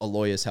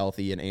Eloy is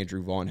healthy and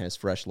Andrew Vaughn has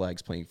fresh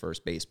legs playing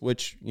first base,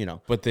 which,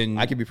 but then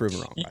I could be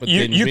proven wrong. But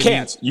you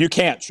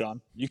can't,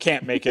 Sean. You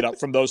can't make it up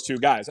from those two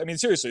guys. I mean,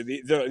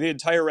 seriously, the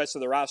entire rest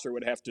of the roster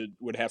would have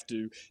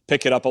to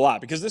pick it up a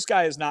lot, because this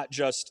guy is not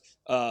just,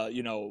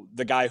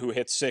 the guy who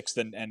hits sixth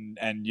and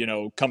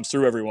comes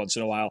through every once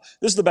in a while.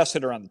 This is the best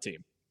hitter on the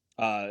team.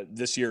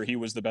 this year he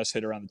was the best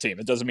hitter on the team.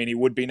 It doesn't mean he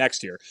would be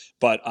next year,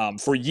 but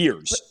for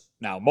years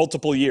now,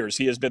 multiple years,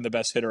 he has been the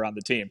best hitter on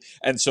the team.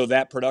 And so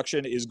that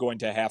production is going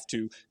to have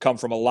to come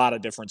from a lot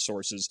of different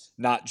sources,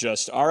 not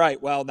just, all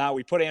right, well, now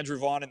we put Andrew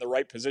Vaughn in the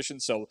right position,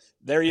 so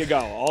there you go.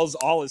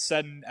 All is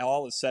said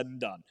and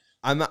done.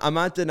 I'm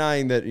not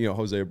denying that,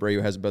 Jose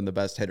Abreu has been the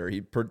best hitter.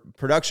 He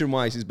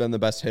production-wise, he's been the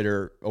best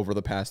hitter over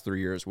the past 3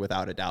 years,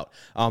 without a doubt.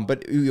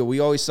 But we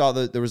always saw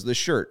that there was the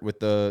shirt with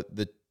the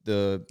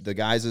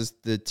guys as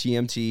the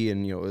TMT,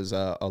 and it was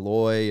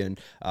Aloy and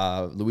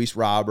Luis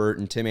Robert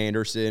and Tim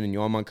Anderson and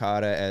Yohan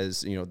Moncada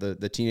as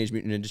the Teenage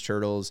Mutant Ninja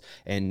Turtles,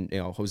 and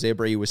Jose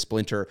Abreu was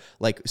Splinter.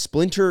 Like,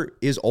 Splinter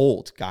is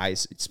old,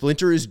 guys.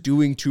 Splinter is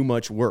doing too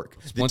much work.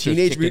 Splinter's the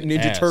Teenage Mutant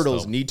Ninja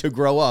Turtles need to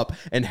grow up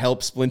and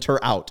help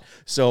Splinter out.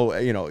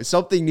 So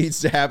something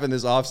needs to happen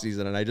this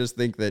offseason, and I just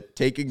think that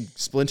taking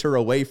Splinter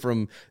away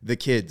from the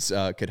kids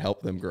could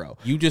help them grow.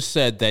 You just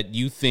said that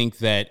you think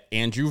that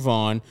Andrew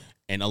Vaughn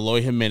and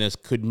Aloy Jimenez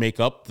could make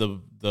up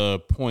the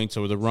points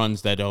or the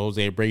runs that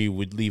Jose Abreu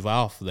would leave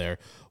off there.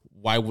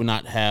 Why would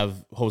not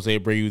have Jose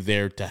Abreu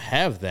there to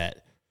have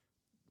that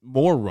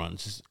more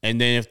runs? And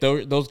then if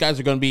those guys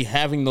are going to be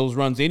having those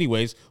runs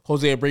anyways,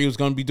 Jose Abreu is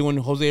going to be doing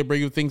Jose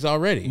Abreu things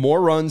already.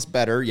 More runs,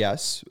 better,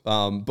 yes.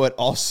 But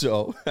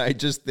also, I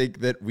just think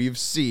that we've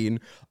seen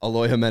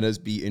Aloy Jimenez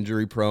be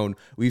injury prone.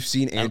 We've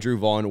seen Andrew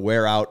Vaughn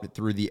wear out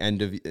through the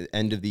end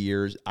of the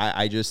years.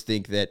 I just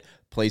think that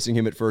placing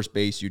him at first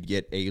base, you'd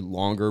get a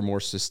longer, more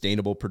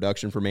sustainable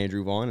production from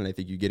Andrew Vaughn, and I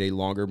think you get a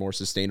longer, more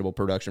sustainable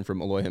production from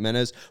Aloy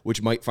Jimenez,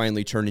 which might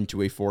finally turn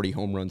into a 40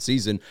 home run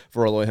season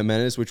for Aloy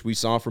Jimenez, which we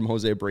saw from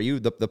Jose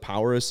Abreu. The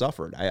power has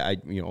suffered.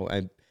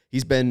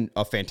 He's been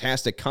a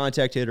fantastic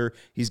contact hitter.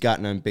 He's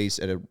gotten on base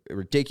at a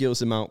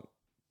ridiculous amount.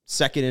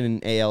 Second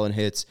in AL in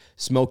hits,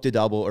 smoked a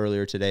double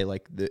earlier today.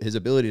 Like, his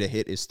ability to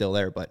hit is still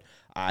there, but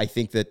I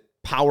think that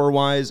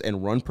power-wise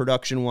and run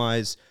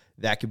production-wise,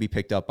 that could be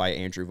picked up by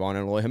Andrew Vaughn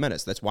and Aloy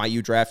Jimenez. That's why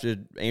you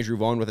drafted Andrew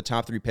Vaughn with a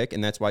top 3 pick,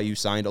 and that's why you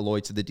signed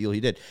Aloy to the deal he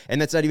did. And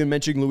that's not even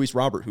mentioning Luis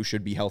Robert, who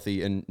should be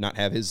healthy and not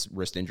have his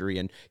wrist injury.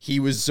 And he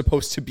was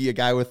supposed to be a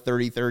guy with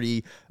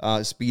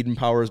 30-30 speed and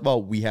power as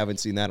well. We haven't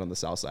seen that on the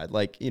south side.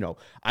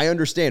 I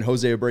understand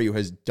Jose Abreu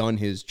has done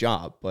his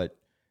job, but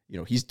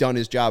he's done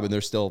his job, and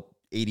there's still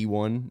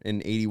 81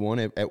 and 81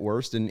 at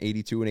worst and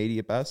 82 and 80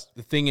 at best.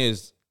 The thing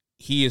is,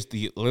 he is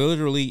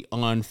literally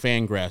on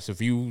Fangraphs.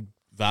 If you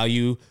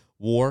value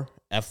WAR,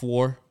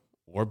 F-WAR,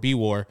 or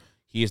B-WAR,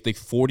 he is the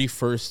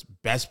 41st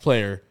best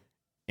player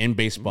in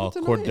baseball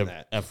according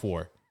to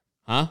F-WAR.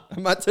 Huh?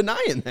 I'm not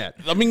denying that.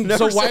 I mean,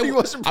 Never so why said he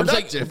wasn't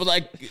productive?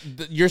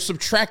 You're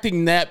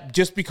subtracting that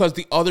just because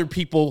the other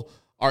people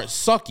are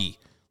sucky.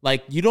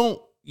 Like, you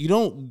don't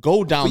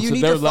go down to their level. But you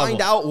need to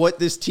find out what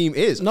this team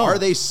is. No. Are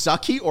they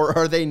sucky or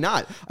are they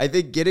not? I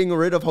think getting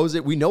rid of Jose,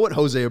 we know what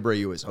Jose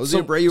Abreu is.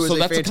 Abreu is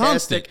a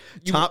fantastic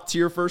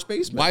top-tier first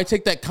baseman. Why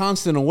take that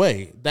constant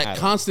away? That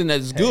constant that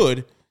is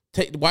good,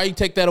 why you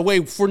take that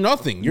away for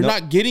nothing? You're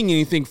not getting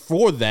anything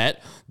for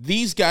that.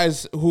 These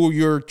guys who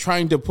you're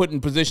trying to put in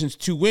positions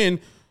to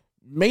win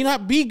may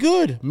not be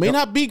good, may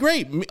not be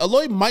great.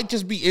 Aloy might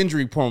just be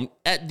injury prone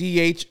at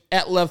DH,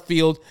 at left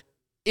field,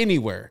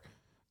 anywhere.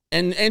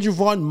 And Andrew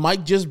Vaughn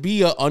might just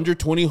be a under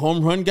 20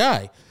 home run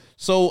guy.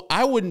 So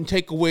I wouldn't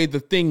take away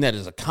the thing that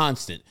is a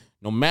constant.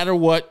 No matter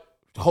what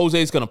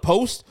Jose's going to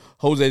post,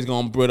 Jose's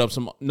going to put up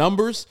some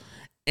numbers,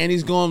 and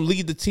he's going to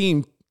lead the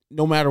team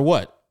no matter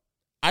what.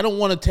 I don't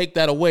want to take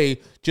that away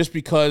just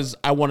because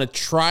I want to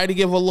try to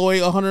give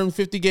Aloy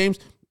 150 games.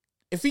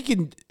 If he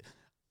could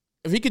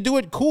do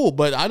it, cool.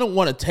 But I don't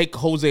want to take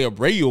Jose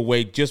Abreu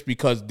away just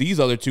because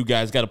these other two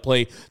guys got to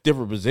play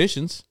different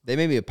positions. They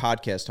may be a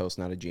podcast host,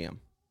 not a GM.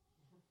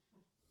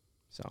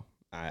 So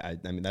I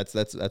mean that's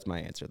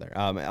my answer there.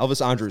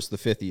 Elvis Andrus, the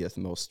 50th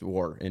most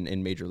WAR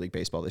in Major League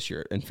Baseball this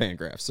year in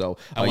Fangraphs. So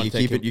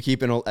you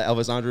keeping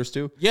Elvis Andrus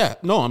too? Yeah,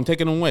 no, I'm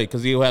taking him away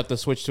because he'll have to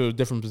switch to a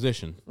different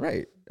position.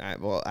 Right.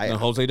 And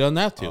Jose doesn't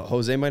have to.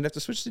 Jose might have to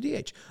switch to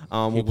DH.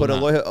 We'll put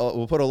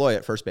Aloy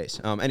at first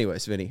base.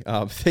 Anyways, Vinny,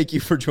 thank you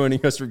for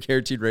joining us from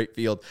Guaranteed Rate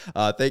Field.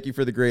 Thank you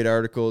for the great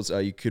articles.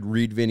 You could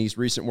read Vinny's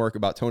recent work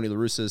about Tony La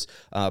Russa's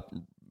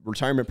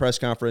retirement press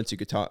conference. You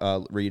could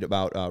read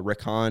about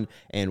Rick Hahn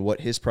and what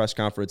his press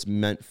conference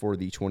meant for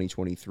the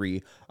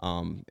 2023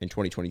 and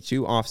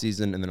 2022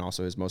 offseason, and then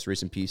also his most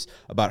recent piece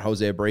about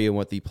Jose Abreu and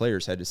what the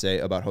players had to say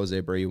about Jose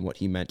Abreu and what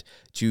he meant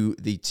to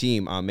the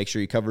team. Make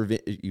sure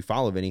you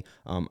follow Vinny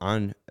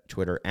on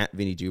Twitter at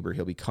Vinny Duber.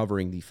 He'll be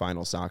covering the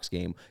final Sox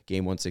game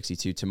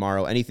 162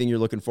 tomorrow. Anything you're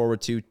looking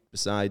forward to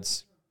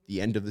besides the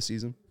end of the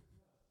season?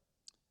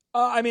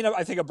 I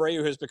think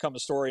Abreu has become a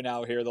story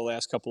now here the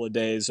last couple of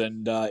days,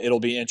 and it'll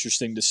be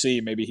interesting to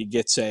see. Maybe he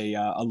gets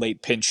a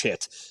late pinch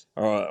hit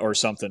or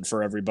something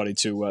for everybody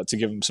to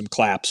give him some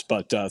claps.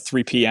 But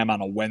 3 p.m.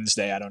 on a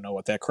Wednesday, I don't know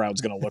what that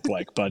crowd's going to look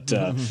like. But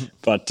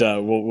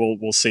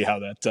we'll see how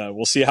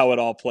we'll see how it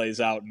all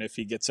plays out, and if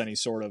he gets any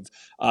sort of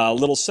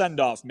little send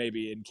off,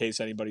 maybe in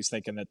case anybody's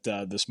thinking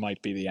that this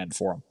might be the end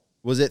for him.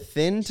 Was it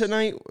thin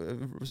tonight,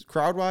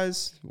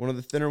 crowd-wise? One of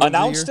the thinner ones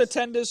Announced of the year?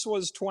 attendance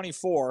was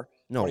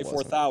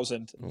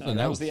 24,000. No,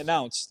 That was the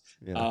announced.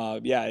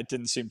 Yeah. It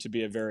didn't seem to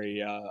be a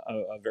very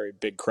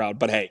big crowd.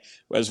 But hey,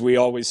 as we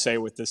always say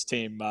with this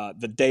team,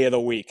 the day of the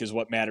week is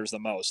what matters the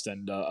most.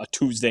 And a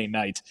Tuesday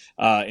night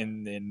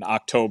in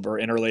October,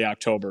 in early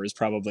October, is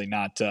probably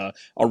not a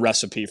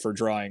recipe for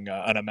drawing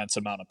an immense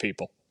amount of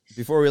people.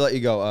 Before we let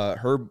you go,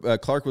 Herb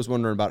Clark was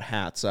wondering about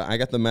hats. I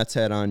got the Mets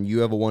hat on. You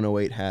have a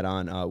 108 hat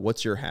on.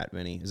 What's your hat,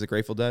 Vinny? Is it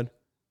Grateful Dead?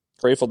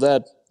 Grateful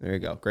Dead. There you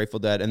go. Grateful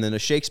Dead. And then a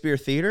Shakespeare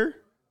Theater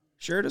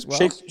shirt as well?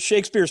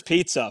 Shakespeare's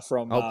Pizza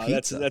from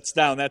Pizza. That's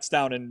down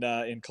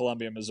in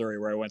Columbia, Missouri,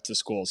 where I went to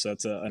school. So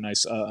that's a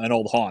nice an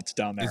old haunt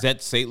down there. Is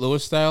that St.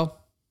 Louis style?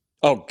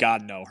 Oh,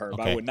 God, no, Herb.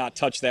 Okay. I would not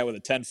touch that with a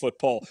 10-foot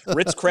pole.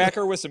 Ritz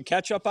cracker with some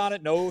ketchup on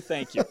it? No,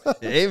 thank you.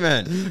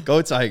 Amen.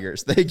 Go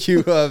Tigers. Thank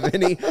you,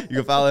 Vinny. You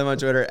can follow him on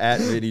Twitter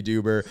at Vinny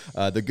Duber,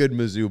 the good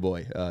Mizzou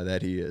boy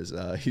that he is.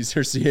 He's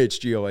our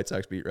CHGO White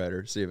Sox beat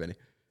writer. See you, Vinny.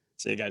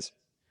 See you guys.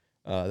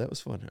 That was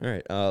fun. All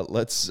right.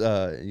 Let's.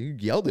 You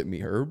yelled at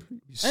me, Herb. You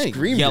I didn't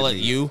screamed yell at at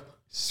me. you.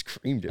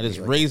 Screamed at I me. just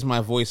like raised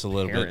my voice a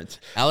little parent. bit.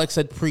 Alex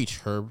said preach,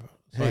 Herb.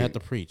 So I Hey. had to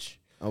preach.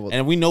 Oh, well,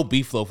 And we know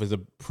Beef Loaf is a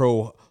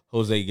pro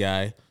Jose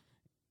guy.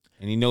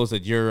 And he knows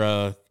that your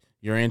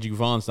Andrew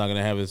Vaughn's not going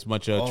to have as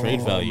much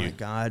trade value. Oh, my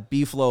God.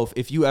 Beef Loaf,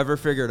 if you ever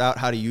figured out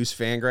how to use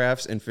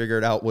Fangraphs and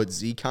figured out what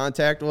Z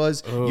contact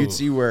was, you'd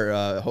see where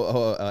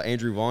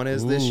Andrew Vaughn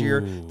is this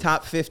year.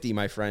 Top 50,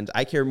 my friend.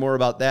 I care more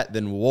about that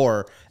than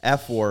WAR,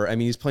 F-WAR. I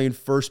mean, he's playing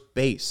first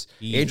base.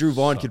 Andrew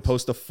Vaughn could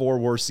post a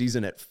 4-WAR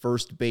season at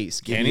first base.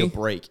 Give me a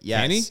break.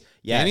 Yes. Can he?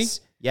 Yes. Can he?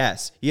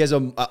 Yes, he has a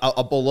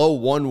below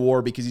 1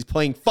 WAR because he's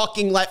playing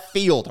fucking left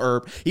field,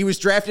 Herb. He was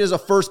drafted as a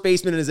first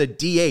baseman and as a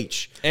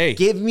DH. Hey.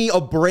 Give me a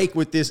break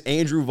with this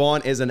Andrew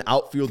Vaughn as an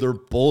outfielder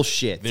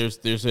bullshit.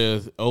 There's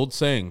a old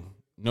saying,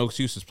 no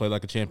excuses, play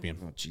like a champion.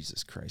 Oh,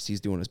 Jesus Christ. He's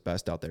doing his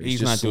best out there.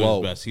 He's just not doing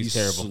slow. his best. He's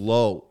terrible.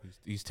 Slow.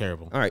 He's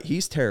terrible. All right,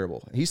 he's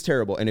terrible. He's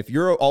terrible. And if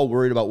you're all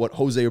worried about what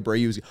Jose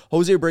Abreu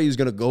is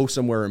going to go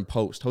somewhere and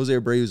post. Jose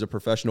Abreu is a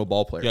professional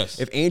ball player. Yes.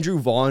 If Andrew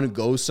Vaughn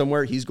goes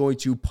somewhere, he's going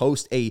to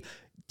post a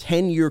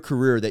 10-year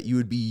career that you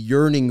would be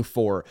yearning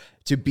for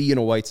to be in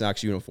a White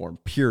Sox uniform,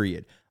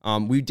 period.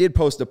 We did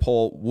post a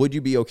poll. Would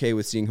you be okay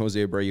with seeing Jose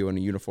Abreu in a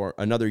uniform,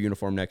 another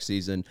uniform next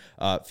season?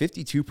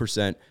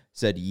 52%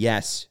 said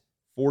yes.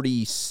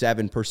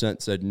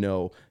 47% said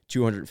no.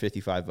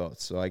 255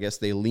 votes. So I guess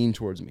they lean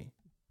towards me.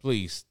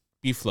 Please,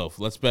 Beef Loaf,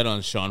 let's bet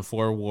on Sean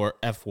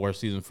F-WAR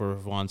season for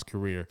Vaughn's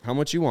career. How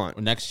much you want?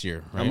 Next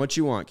year, right? How much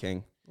you want,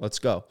 King? Let's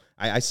go.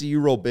 I see you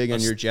roll big on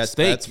your Jets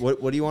steak. bets.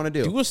 What do you want to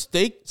do? Do a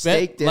steak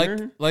Steak bet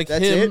dinner? like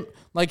That's him. it?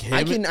 Like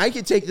him. I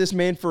can take this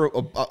man for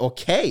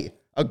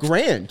a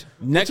grand.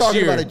 Next We're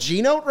talking year- about a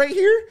G note right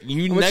here.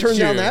 I'm gonna next turn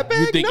year, down that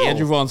bag. you think No.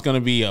 Andrew Vaughn's going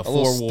to be a a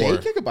little 4-WAR?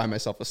 steak? I could buy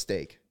myself a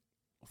steak.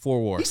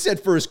 4-WAR. He said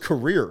for his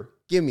career.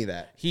 Give me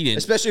that. He didn't.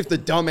 Especially if the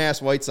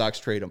dumbass White Sox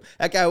trade him.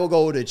 That guy will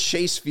go to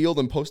Chase Field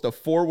and post a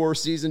 4-WAR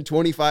season,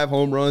 25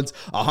 home runs,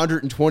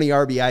 120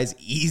 RBIs,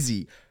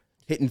 easy.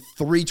 Hitting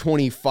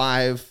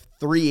 325,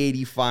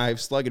 385,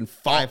 slugging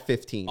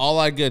 515. All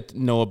I get to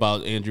know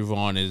about Andrew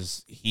Vaughn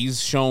is he's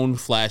shown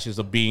flashes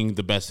of being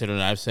the best hitter,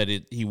 and I've said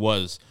it he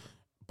was,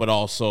 but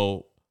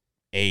also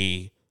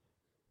 2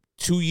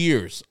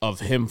 years of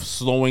him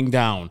slowing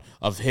down,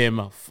 of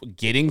him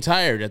getting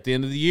tired at the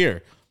end of the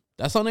year.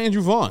 That's on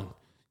Andrew Vaughn.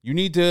 You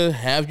need to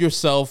have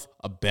yourself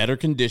a better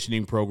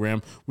conditioning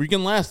program where you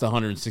can last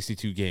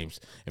 162 games.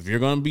 If you're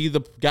going to be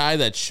the guy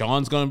that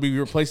Sean's going to be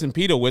replacing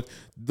Pito with,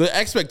 the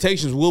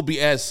expectations will be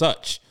as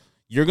such.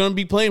 You're going to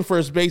be playing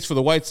first base for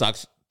the White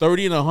Sox.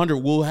 30 and 100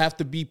 will have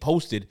to be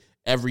posted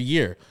every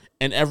year.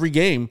 And every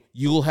game,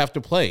 you'll have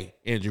to play,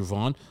 Andrew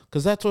Vaughn,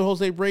 because that's what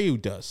Jose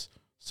Abreu does.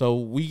 So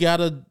we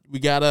got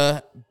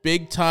a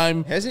big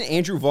time. Hasn't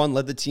Andrew Vaughn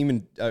led the team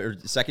in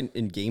second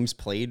in games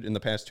played in the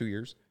past 2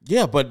 years?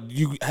 Yeah, but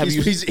he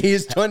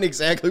He's done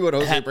exactly what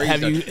Jose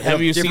Abreu's done.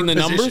 have you seen Different the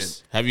numbers?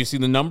 position. Have you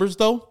seen the numbers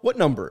though? What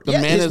number? The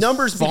man his has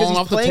numbers because fallen he's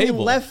off the playing in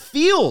table. left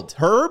field,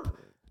 Herb.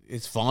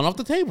 It's falling off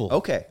the table.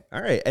 Okay.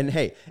 All right. And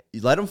hey,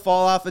 you let him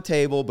fall off a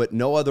table, but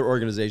no other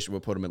organization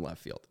would put him in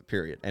left field,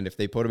 period. And if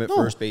they put him at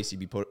first base, he'd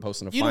be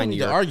posting a You fine don't need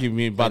year. to argue with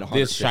me playing about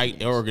this 150 shite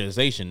games.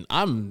 organization.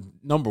 I'm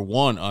number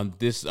one on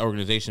this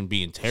organization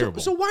being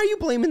terrible. So why are you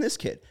blaming this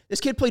kid?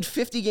 This kid played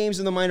 50 games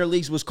in the minor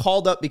leagues, was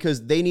called up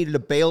because they needed to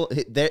bail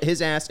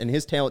his ass and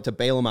his talent to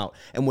bail him out.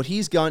 And what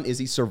he's done is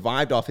he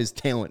survived off his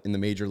talent in the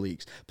major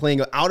leagues,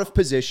 playing out of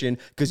position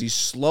because he's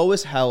slow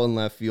as hell in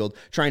left field,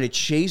 trying to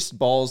chase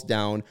balls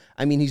down.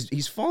 I mean,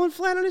 he's falling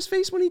flat on his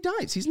face when he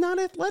dives. He's not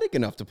athletic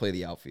enough to play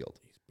the outfield.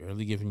 He's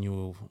barely giving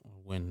you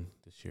a win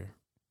this year.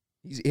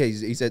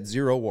 He's at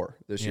 0 WAR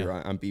this year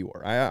on B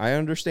WAR. I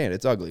understand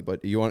it's ugly,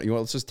 but you want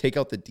let's just take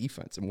out the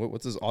defense and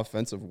what's his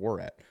offensive WAR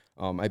at?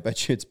 I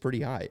bet you it's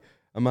pretty high.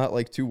 I'm not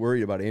like too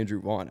worried about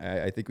Andrew Vaughn.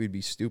 I think we'd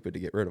be stupid to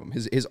get rid of him.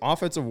 His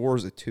offensive WAR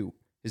is a 2.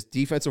 His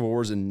defensive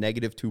WAR is a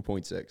negative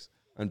 2.6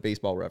 on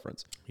Baseball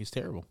Reference. He's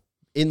terrible.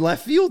 In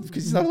left field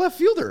because he's not a left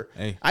fielder.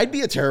 Hey. I'd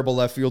be a terrible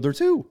left fielder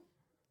too.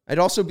 I'd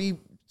also be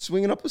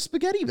swinging up a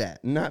spaghetti bat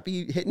and not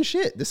be hitting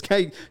shit. This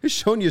guy is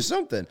showing you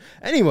something.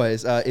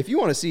 Anyways, if you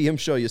want to see him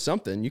show you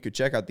something, you could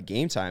check out the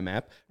Game Time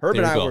app. Herb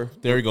and I were...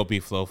 There you go,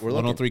 Beef Loaf. We're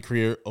 103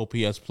 career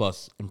OPS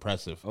plus.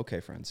 Impressive. Okay,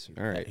 friends.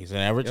 All right. He's an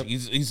average. Yep.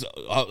 He's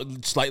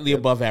slightly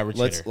above average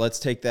hitter. Let's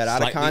take that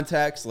out of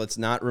context. Let's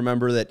not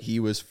remember that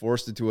he was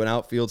forced into an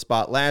outfield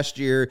spot last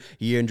year.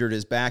 He injured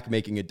his back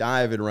making a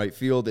dive in right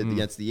field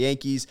against the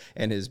Yankees,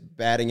 and his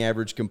batting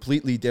average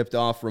completely dipped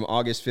off from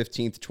August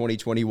 15th,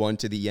 2021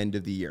 to the end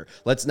of the year.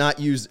 Let's not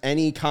use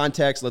any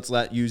context. Let's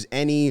not use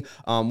any,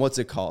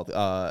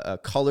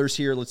 colors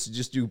here. Let's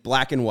just do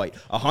black and white.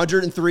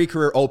 103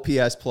 career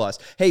OPS plus.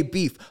 Hey,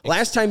 Beef,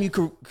 last time you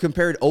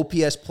compared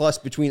OPS plus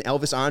between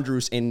Elvis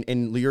Andrus and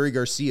Leury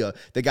Garcia,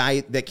 the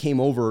guy that came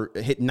over,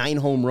 hit 9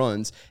 home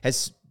runs,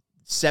 has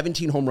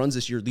 17 home runs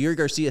this year. Leury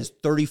Garcia has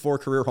 34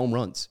 career home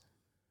runs.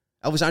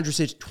 Elvis Andrus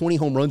hit 20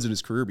 home runs in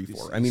his career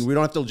before. I mean, we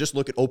don't have to just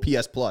look at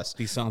OPS plus.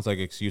 These sounds like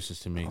excuses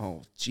to me.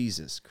 Oh,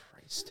 Jesus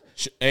Christ.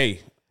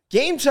 Hey.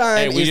 Game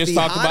Time is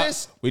the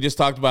hottest. We just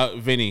talked about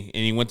Vinny,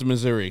 and he went to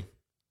Missouri.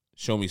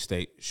 Show me,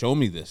 State. Show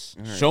me this.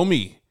 Right.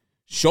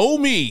 Show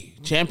me,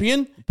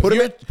 champion. Put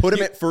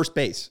him at first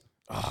base.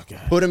 Oh,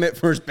 God. Put him at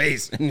first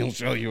base, and he'll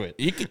show you it.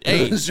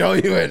 He'll show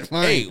you it.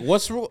 Fine. Hey,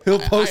 what's wrong? He'll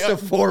post a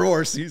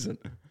 4-WAR season.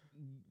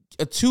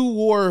 A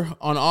 2-WAR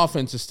on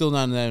offense is still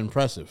not that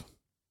impressive.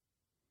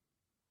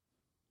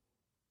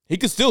 He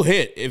could still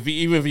hit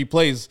even if he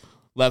plays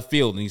left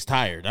field and he's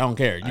tired. I don't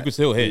care. You can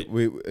still hit.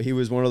 He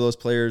was one of those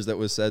players that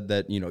was said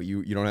that, you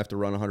don't have to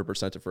run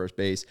 100% to first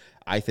base.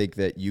 I think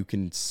that you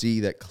can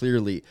see that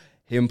clearly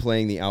him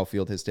playing the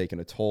outfield has taken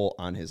a toll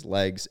on his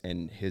legs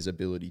and his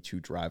ability to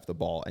drive the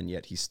ball, and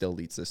yet he still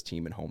leads this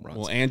team in home runs.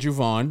 Well, Andrew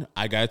Vaughn,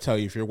 I got to tell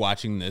you, if you're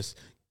watching this,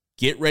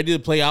 get ready to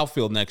play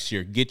outfield next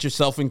year. Get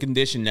yourself in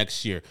condition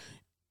next year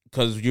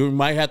because you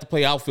might have to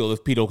play outfield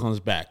if Pito comes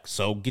back.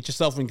 So get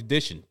yourself in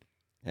condition.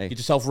 Hey. Get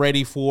yourself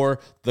ready for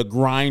the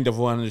grind of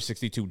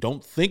 162.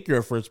 Don't think you're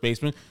a first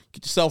baseman.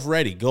 Get yourself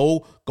ready.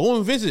 Go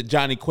and visit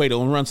Johnny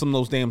Cueto and run some of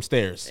those damn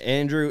stairs.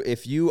 Andrew,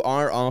 if you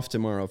are off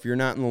tomorrow, if you're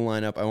not in the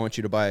lineup, I want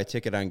you to buy a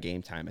ticket on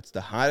Game Time. It's the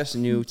hottest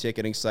new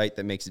ticketing site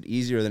that makes it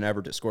easier than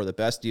ever to score the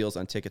best deals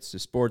on tickets to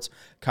sports,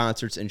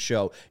 concerts, and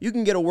show. You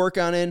can get a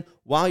workout in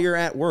while you're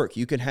at work.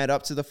 You can head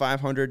up to the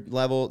 500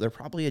 level. They're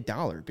probably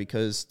 $1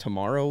 because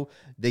tomorrow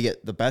they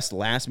get the best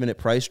last-minute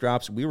price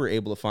drops. We were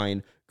able to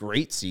find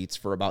great seats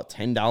for about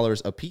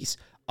 $10 a piece.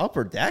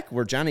 Upper Deck,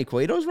 where Johnny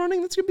Cueto's running,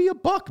 that's going to be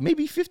 $1,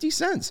 maybe 50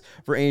 cents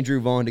for Andrew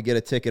Vaughn to get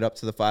a ticket up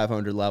to the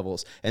 500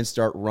 levels and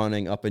start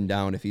running up and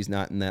down if he's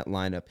not in that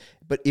lineup.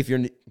 But if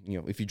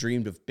if you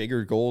dreamed of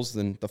bigger goals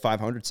than the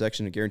 500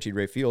 section of Guaranteed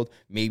Rate Field,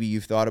 maybe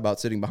you've thought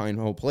about sitting behind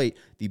home plate.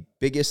 The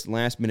biggest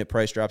last-minute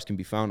price drops can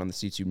be found on the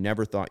seats you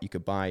never thought you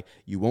could buy.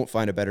 You won't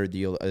find a better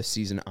deal this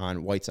season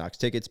on White Sox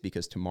tickets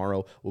because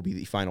tomorrow will be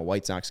the final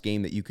White Sox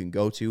game that you can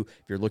go to.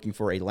 If you're looking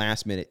for a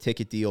last-minute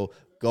ticket deal,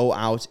 go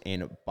out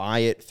and buy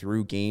it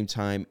through Game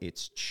Time.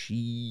 It's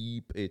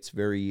cheap. It's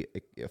very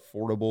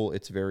affordable.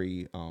 It's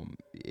very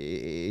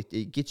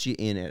it gets you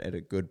in at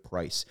a good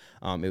price.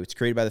 It was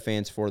created by the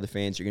fans for the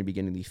fans. You're going to be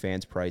getting the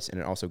fans price, and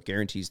it also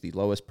guarantees the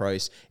lowest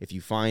price. If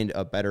you find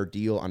a better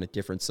deal on a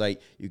different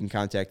site, you can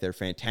contact their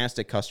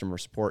fantastic customer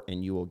support,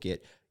 and you will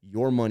get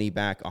your money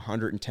back,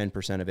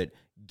 110% of it,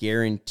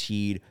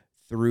 guaranteed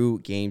through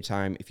Game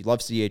Time. If you love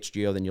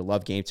CHGO, then you'll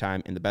love Game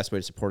Time, and the best way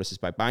to support us is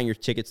by buying your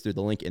tickets through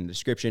the link in the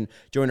description.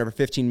 Join over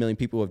 15 million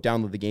people who have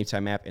downloaded the Game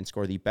Time app and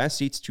score the best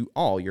seats to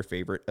all your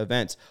favorite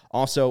events.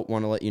 Also,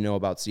 want to let you know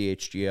about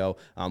CHGO.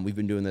 We've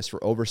been doing this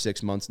for over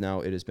 6 months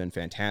now. It has been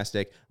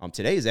fantastic.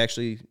 Today is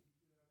actually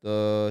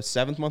the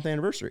 7th month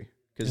anniversary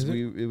because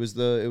it was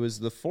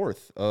the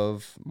 4th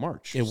of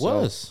March.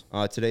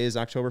 Today is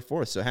October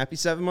 4th. So happy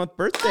 7-month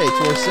birthday to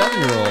our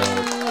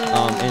 7-year-old.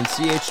 And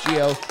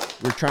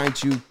CHGO, we're trying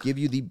to give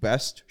you the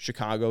best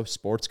Chicago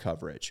sports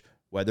coverage,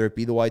 whether it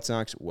be the White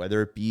Sox,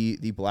 whether it be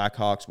the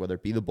Blackhawks, whether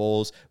it be the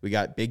Bulls. We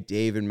got Big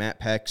Dave and Matt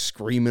Peck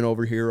screaming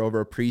over here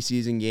over a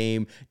preseason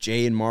game.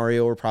 Jay and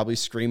Mario are probably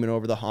screaming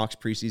over the Hawks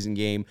preseason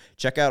game.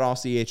 Check out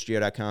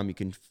allchgo.com. You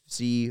can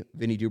see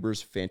Vinny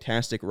Duber's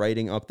fantastic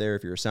writing up there.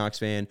 If you're a Sox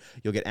fan,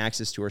 you'll get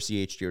access to our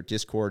CHGO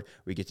Discord.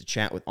 We get to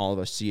chat with all of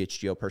us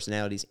CHGO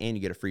personalities, and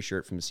you get a free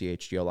shirt from the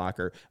CHGO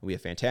locker. And we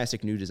have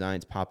fantastic new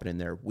designs popping in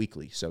there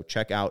weekly. So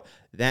check out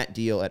that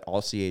deal at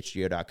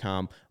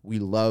allchgo.com. We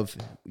love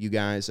you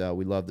guys.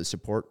 We love the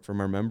support from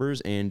our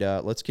members. And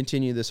let's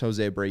continue this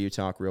Jose Abreu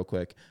talk real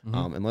quick.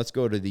 And let's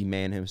go to the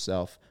man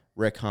himself,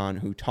 Rick Hahn,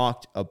 who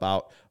talked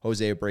about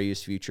Jose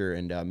Abreu's future,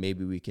 and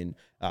maybe we can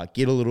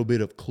get a little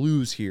bit of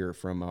clues here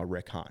from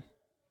Rick Hahn.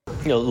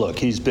 Look,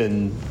 he's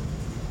been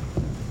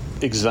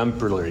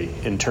exemplary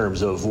in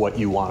terms of what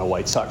you want a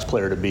White Sox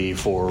player to be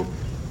for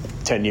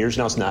 10 years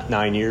now. It's not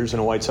 9 years in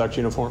a White Sox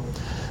uniform.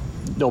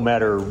 No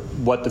matter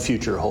what the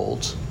future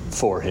holds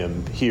for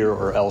him here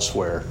or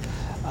elsewhere,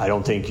 I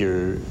don't think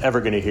you're ever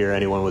going to hear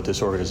anyone with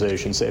this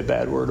organization say a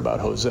bad word about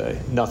Jose.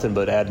 Nothing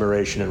but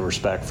admiration and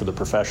respect for the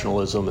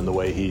professionalism and the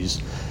way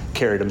he's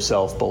carried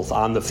himself both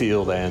on the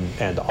field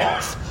and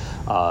off.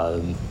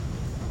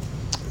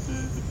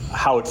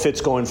 how it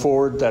fits going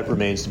forward, that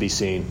remains to be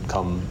seen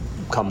come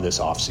this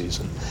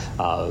offseason.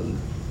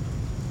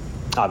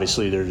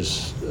 Obviously,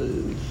 there's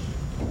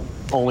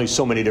only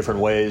so many different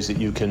ways that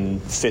you can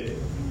fit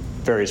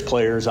various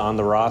players on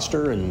the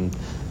roster, and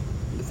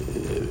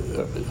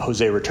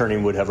Jose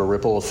returning would have a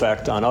ripple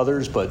effect on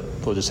others, but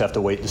we'll just have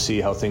to wait to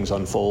see how things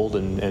unfold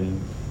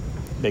and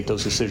make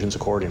those decisions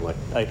accordingly.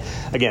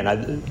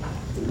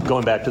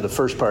 Going back to the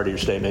first part of your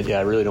statement,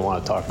 I really don't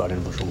want to talk about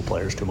individual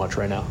players too much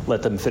right now.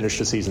 Let them finish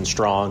the season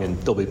strong, and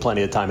there'll be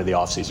plenty of time in the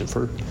offseason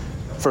for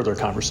further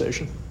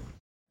conversation.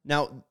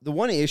 Now, the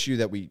one issue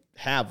that we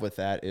have with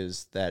that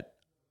is that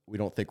we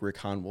don't think Rick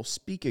Hahn will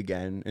speak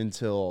again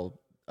until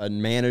a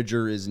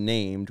manager is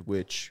named,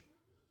 which,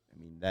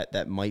 I mean,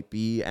 that might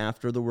be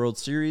after the World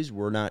Series.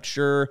 We're not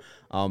sure.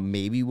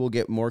 Maybe we'll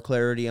get more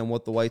clarity on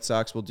what the White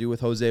Sox will do with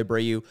Jose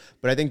Abreu.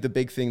 But I think the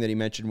big thing that he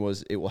mentioned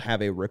was it will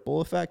have a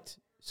ripple effect.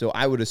 So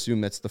I would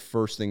assume that's the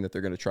first thing that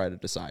they're going to try to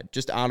decide,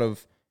 just out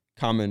of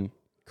common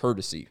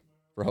courtesy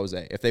for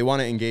Jose. If they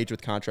want to engage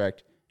with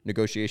contract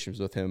negotiations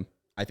with him,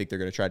 I think they're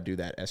going to try to do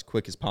that as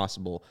quick as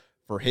possible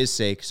for his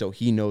sake, so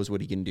he knows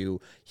what he can do.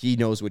 He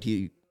knows what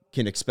he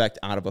can expect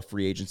out of a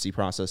free agency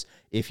process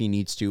if he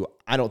needs to.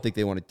 I don't think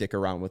they want to dick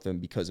around with him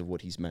because of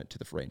what he's meant to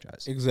the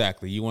franchise.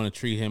 Exactly. You want to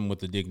treat him with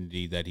the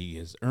dignity that he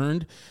has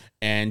earned.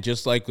 And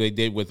just like they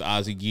did with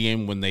Ozzie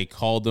Guillen when they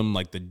called him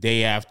like the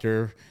day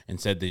after and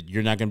said that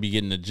you're not going to be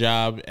getting a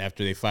job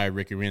after they fired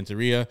Ricky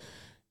Renteria,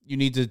 you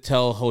need to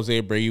tell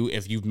Jose Abreu,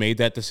 if you've made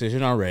that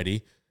decision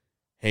already,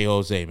 hey,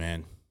 Jose,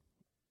 man,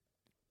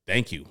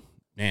 thank you.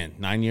 Man,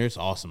 9 years,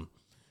 awesome.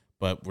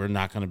 But we're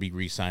not going to be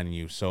re-signing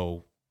you.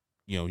 So,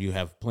 you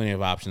have plenty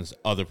of options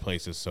other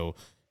places. So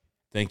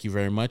thank you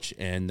very much.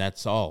 And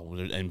that's all.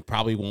 And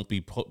probably won't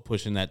be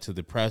pushing that to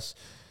the press.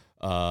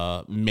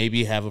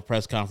 Maybe have a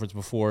press conference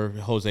before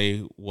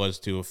Jose was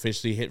to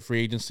officially hit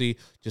free agency,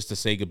 just to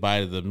say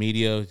goodbye to the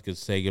media, to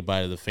say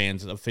goodbye to the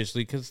fans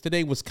officially. Because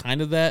today was kind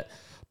of that.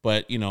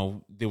 But,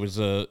 there's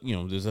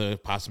a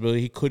possibility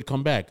he could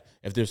come back.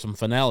 If there's some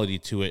finality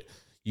to it,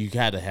 you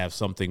got to have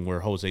something where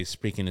Jose's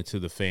speaking it to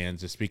the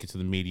fans, or speaking to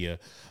the media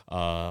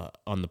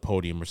on the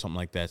podium or something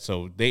like that.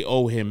 So they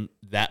owe him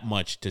that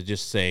much to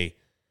just say,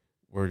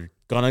 we're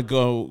going to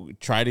go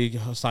try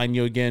to sign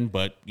you again,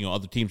 but,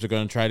 other teams are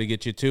going to try to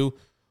get you too,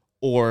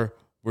 or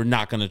we're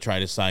not going to try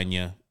to sign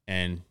you,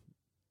 and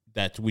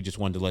that we just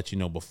wanted to let you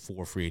know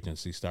before free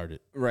agency started.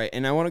 Right,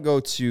 and I want to go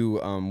to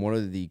one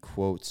of the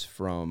quotes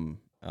from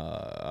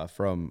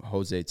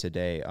Jose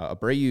today.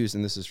 Abreu's,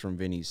 and this is from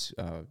Vinny's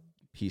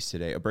piece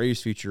today.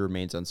 Abreu's future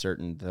remains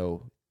uncertain,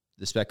 though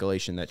the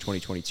speculation that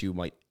 2022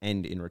 might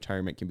end in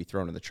retirement can be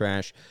thrown in the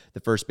trash. The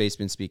first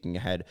baseman, speaking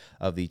ahead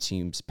of the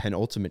team's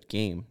penultimate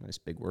game, nice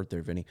big word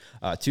there, Vinny,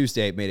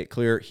 Tuesday, made it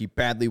clear he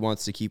badly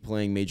wants to keep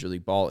playing Major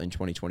League Ball in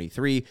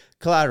 2023.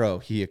 Claro,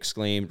 he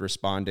exclaimed,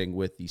 responding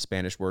with the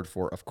Spanish word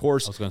for of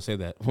course. I was going to say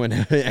that. When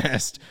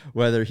asked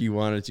whether he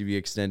wanted to be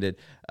extended,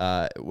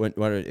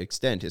 wanted to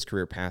extend his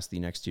career past the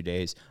next 2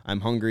 days.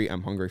 I'm hungry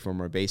for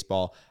more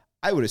baseball.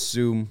 I would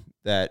assume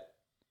that,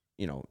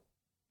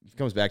 if he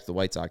comes back to the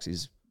White Sox,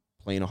 he's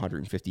playing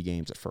 150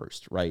 games at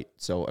first, right?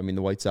 So, I mean,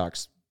 the White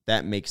Sox,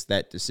 that makes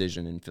that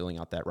decision and filling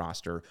out that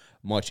roster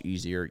much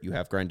easier. You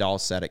have Grandal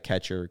set at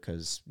catcher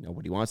because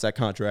nobody wants that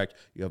contract.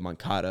 You have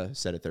Moncada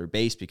set at third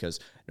base because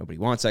nobody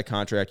wants that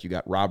contract. You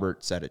got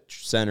Robert set at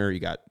center.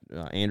 You got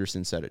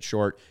Anderson set at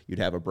short. You'd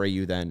have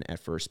Abreu then at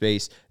first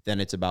base.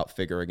 Then it's about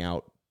figuring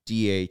out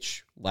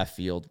DH, left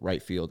field,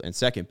 right field, and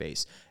second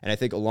base. And I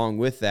think along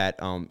with that,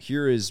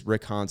 here is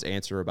Rick Hahn's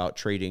answer about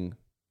trading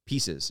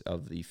pieces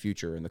of the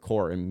future and the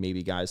core, and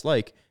maybe guys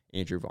like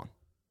Andrew Vaughn.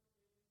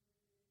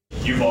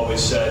 You've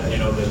always said, that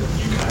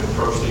you kind of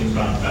approach things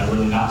by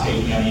really not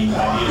taking any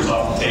ideas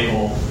off the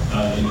table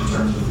in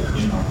terms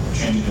of,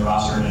 changing the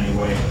roster in any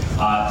way.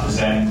 Does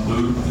that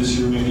include this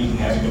year maybe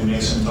having to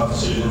make some tough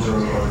decisions,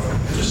 or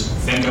just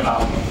think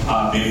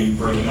about maybe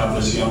breaking up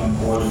this young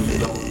core that you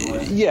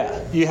built?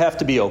 Yeah, you have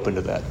to be open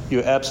to that.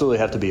 You absolutely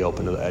have to be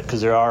open to that,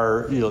 because there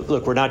are,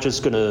 look, we're not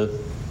just going to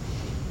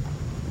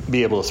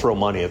be able to throw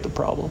money at the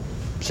problem.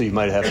 So you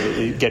might have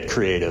to get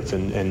creative,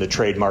 and the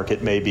trade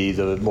market may be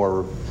the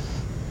more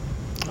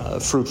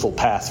fruitful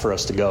path for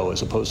us to go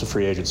as opposed to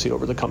free agency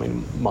over the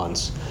coming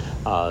months.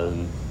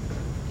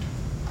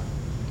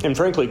 And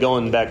frankly,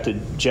 going back to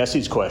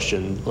Jesse's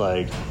question,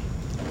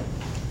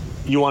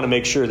 you want to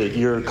make sure that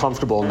you're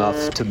comfortable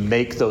enough to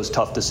make those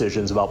tough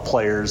decisions about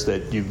players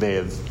that you may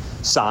have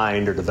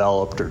signed or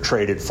developed or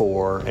traded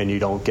for, and you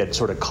don't get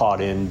sort of caught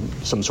in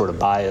some sort of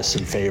bias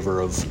in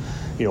favor of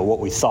what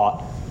we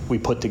thought we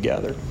put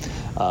together.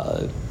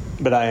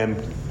 But I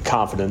am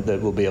confident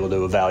that we'll be able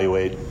to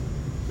evaluate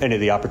any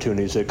of the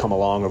opportunities that come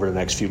along over the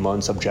next few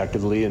months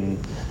objectively, and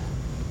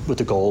with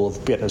the goal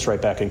of getting us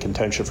right back in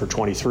contention for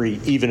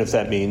 23, even if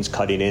that means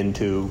cutting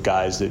into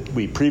guys that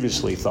we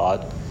previously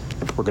thought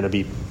were going to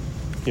be,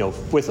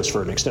 with us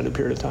for an extended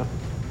period of time.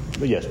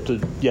 But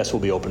yes,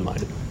 we'll be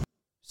open-minded.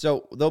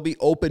 So they'll be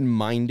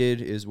open-minded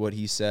is what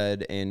he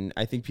said, and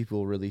I think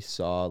people really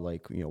saw,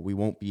 like, we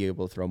won't be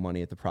able to throw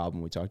money at the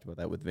problem. We talked about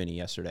that with Vinny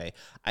yesterday.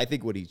 I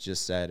think what he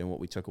just said and what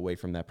we took away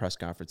from that press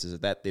conference is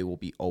that they will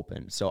be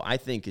open. So I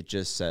think it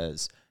just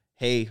says,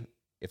 hey,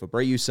 if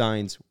Abreu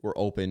signs, we're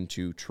open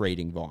to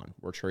trading Vaughn.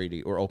 We're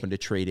open to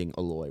trading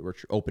Eloy. We're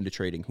open to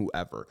trading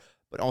whoever.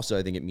 But also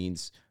I think it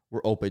means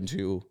we're open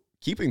to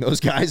keeping those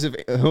guys if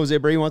Jose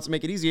Abreu wants to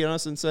make it easy on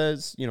us and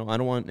says, I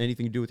don't want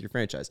anything to do with your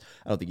franchise.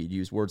 I don't think he'd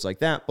use words like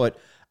that, but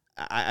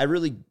I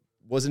really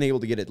wasn't able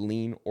to get a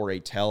lean or a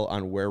tell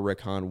on where Rick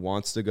Hahn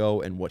wants to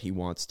go and what he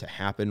wants to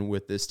happen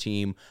with this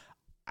team.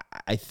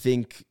 I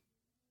think,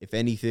 if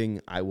anything,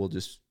 I will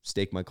just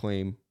stake my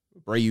claim.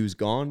 Abreu's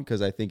gone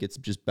because I think it's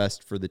just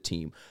best for the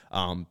team.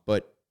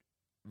 But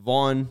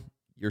Vaughn,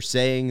 you're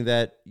saying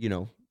that,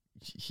 you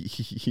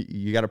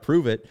got to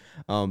prove it.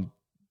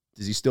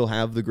 Does he still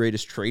have the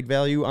greatest trade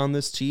value on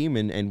this team,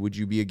 and would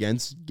you be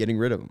against getting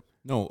rid of him?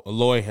 No,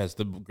 Eloy has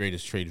the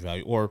greatest trade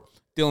value, or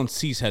Dylan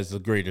Cease has the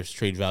greatest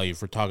trade value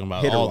if we're talking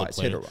about all the players.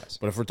 Hitter-wise.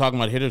 But if we're talking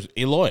about hitters,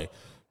 Eloy,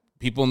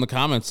 people in the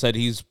comments said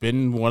he's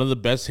been one of the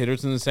best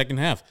hitters in the second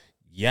half.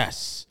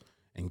 Yes.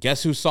 And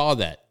guess who saw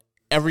that?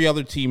 Every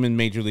other team in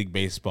Major League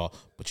Baseball.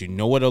 But you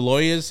know what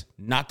Eloy is?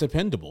 Not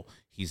dependable.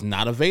 He's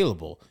not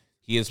available.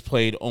 He has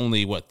played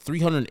only,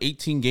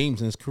 318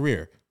 games in his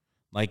career.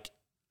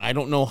 I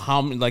don't know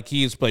how many,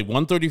 he has played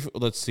 122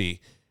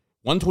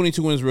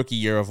 in his rookie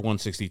year of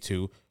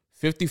 162,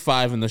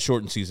 55 in the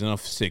shortened season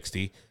of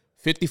 60,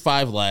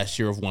 55 last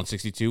year of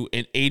 162,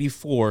 and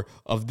 84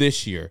 of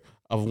this year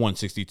of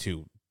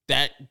 162.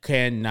 That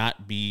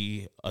cannot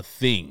be a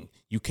thing.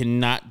 You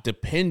cannot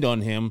depend on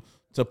him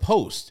to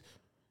post.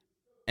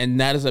 And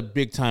that is a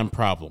big-time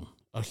problem,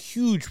 a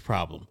huge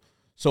problem.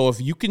 So if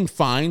you can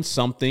find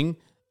something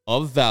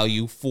of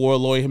value for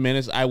Eloy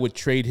Jimenez, I would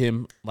trade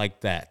him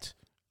like that.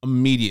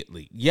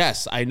 Immediately.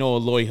 Yes, I know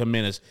Eloy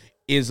Jimenez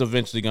is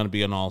eventually going to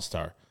be an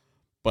all-star.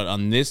 But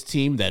on this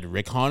team that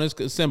Rick Hahn has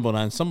assembled,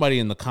 and somebody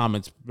in the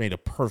comments made a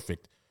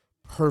perfect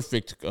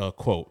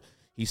quote.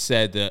 He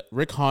said that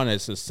Rick Hahn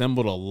has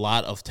assembled a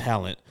lot of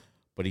talent,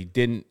 but he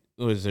didn't,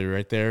 was it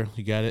right there?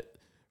 You got it?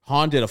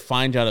 Hahn did a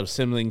fine job of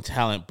assembling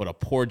talent, but a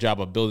poor job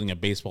of building a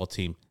baseball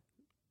team.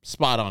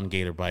 Spot on,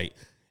 Gator Bite.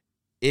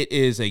 It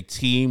is a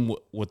team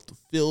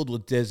filled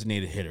with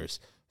designated hitters,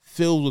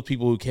 filled with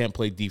people who can't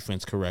play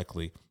defense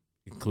correctly,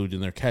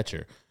 including their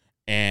catcher.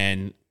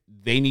 And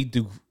they need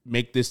to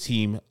make this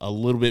team a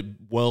little bit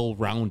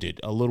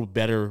well-rounded, a little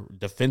better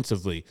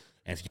defensively.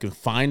 And if you can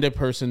find a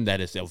person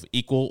that is of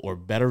equal or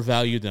better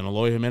value than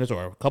Eloy Jimenez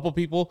or a couple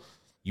people,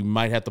 you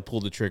might have to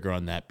pull the trigger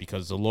on that,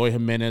 because Eloy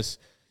Jimenez,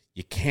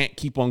 you can't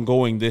keep on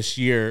going this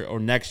year or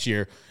next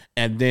year,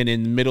 and then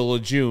in the middle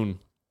of June,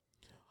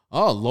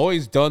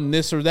 Eloy's done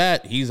this or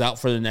that, he's out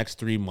for the next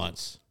 3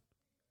 months.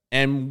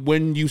 And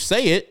when you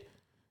say it,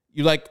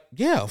 you're like,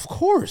 yeah, of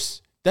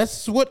course.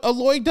 That's what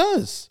Eloy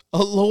does.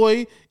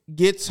 Eloy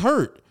gets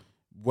hurt.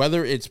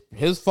 Whether it's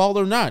his fault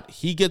or not,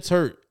 he gets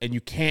hurt. And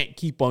you can't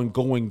keep on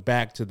going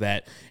back to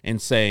that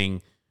and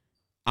saying,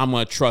 I'm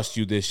going to trust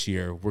you this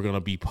year. We're going to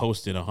be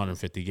posting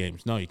 150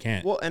 games. No, you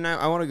can't. Well, and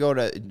I want to go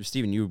to,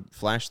 Steven, you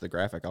flashed the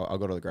graphic. I'll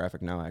go to the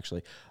graphic now,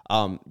 actually.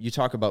 You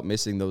talk about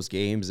missing those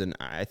games, and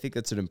I think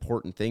that's an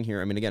important thing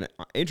here. I mean, again,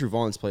 Andrew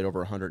Vaughn's played over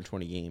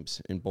 120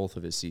 games in both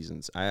of his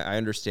seasons. I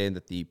understand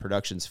that the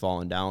production's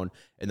fallen down.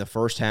 In the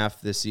first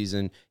half this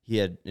season, he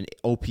had an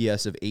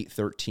OPS of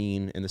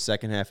 813. In the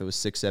second half, it was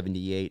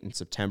 678. In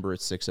September,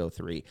 it's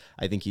 603.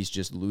 I think he's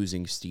just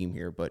losing steam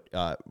here. But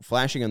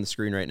flashing on the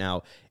screen right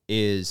now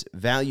is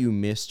value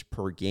missed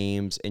per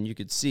games, and you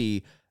could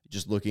see,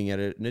 just looking at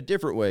it in a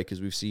different way,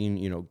 because we've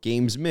seen,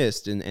 games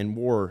missed and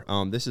WAR.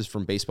 This is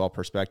from Baseball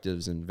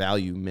Perspectives and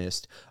value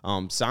missed.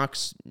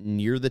 Sox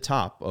near the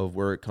top of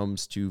where it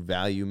comes to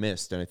value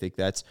missed, and I think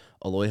that's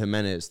Eloy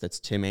Jimenez, that's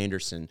Tim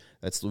Anderson,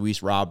 that's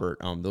Luis Robert.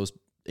 Those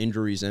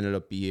injuries ended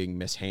up being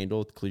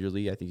mishandled,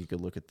 clearly. I think you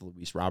could look at the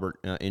Luis Robert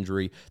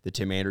injury. The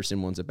Tim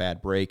Anderson one's a bad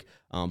break.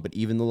 But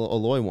even the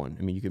Eloy one,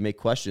 I mean, you could make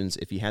questions.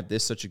 If he had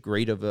this such a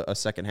great of a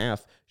second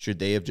half, should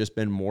they have just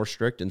been more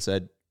strict and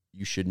said,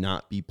 you should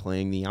not be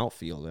playing the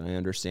outfield? And I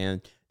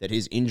understand that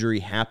his injury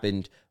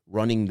happened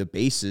running the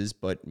bases,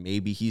 but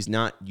maybe he's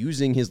not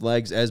using his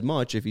legs as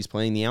much if he's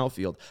playing the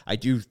outfield. I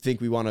do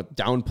think we want to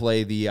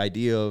downplay the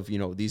idea of,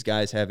 these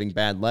guys having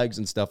bad legs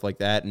and stuff like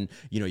that. And,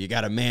 you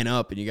got to man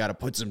up and you got to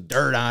put some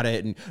dirt on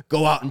it and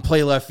go out and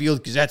play left field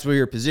because that's where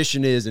your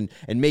position is, and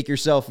make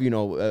yourself,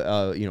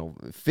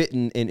 fit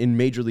in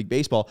Major League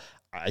Baseball.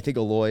 I think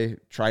Eloy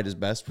tried his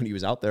best when he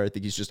was out there. I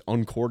think he's just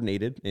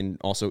uncoordinated and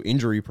also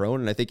injury prone.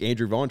 And I think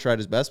Andrew Vaughn tried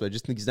his best, but I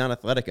just think he's not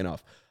athletic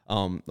enough.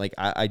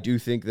 I do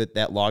think that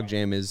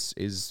logjam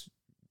is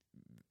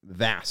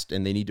vast,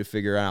 and they need to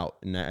figure out.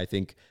 And I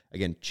think,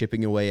 again,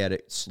 chipping away at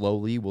it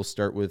slowly. We'll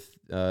start with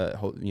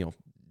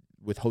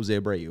with Jose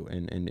Abreu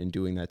and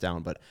doing that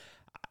down. But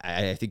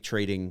I think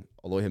trading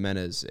Eloy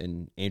Jimenez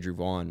and Andrew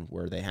Vaughn,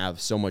 where they have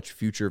so much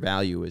future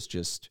value, is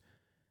just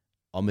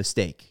a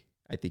mistake.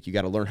 I think you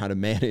got to learn how to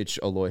manage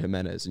Eloy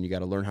Jimenez, and you got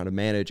to learn how to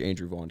manage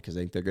Andrew Vaughn, because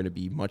I think they're going to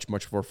be much,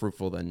 much more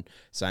fruitful than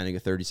signing a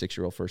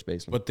 36-year-old first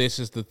baseman. But this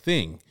is the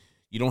thing.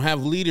 You don't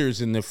have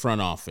leaders in the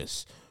front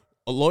office.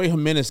 Eloy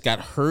Jimenez got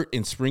hurt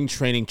in spring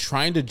training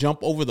trying to jump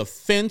over the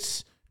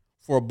fence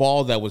for a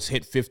ball that was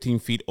hit 15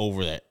 feet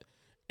over that,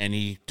 and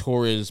he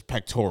tore his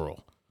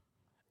pectoral.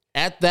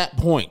 At that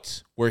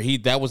point, where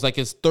that was like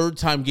his third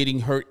time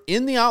getting hurt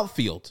in the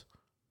outfield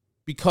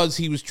because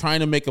he was trying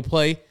to make a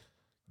play,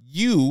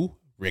 you,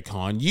 Rick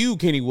Hahn, you,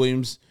 Kenny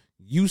Williams,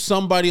 you,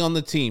 somebody on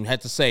the team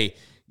had to say,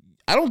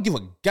 I don't give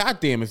a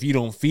goddamn if you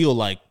don't feel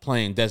like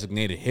playing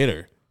designated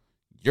hitter.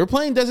 You're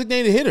playing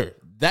designated hitter.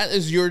 That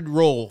is your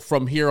role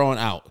from here on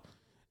out.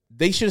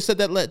 They should have said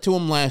that to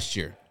him last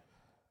year.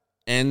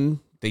 And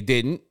they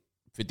didn't.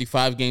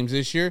 55 games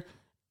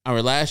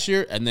last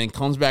year, and then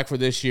comes back for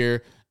this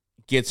year,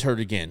 gets hurt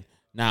again.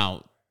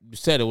 Now, you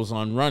said it was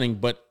on running,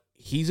 but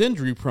he's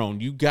injury prone.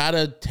 You got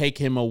to take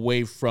him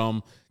away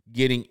from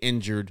getting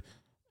injured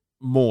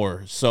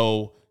more.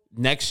 So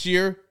next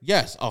year,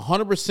 yes,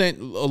 100%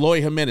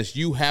 Eloy Jimenez,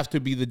 you have to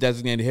be the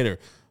designated hitter.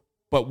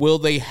 But will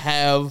they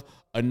have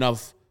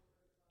enough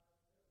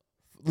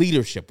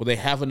leadership? Will they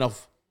have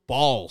enough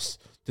balls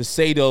to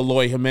say to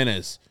Eloy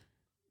Jimenez,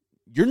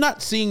 you're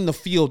not seeing the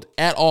field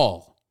at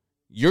all.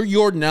 You're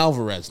Yordan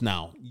Alvarez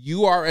now.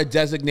 You are a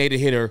designated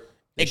hitter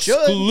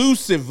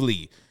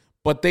exclusively.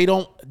 But they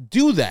don't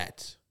do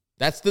that.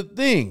 That's the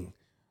thing.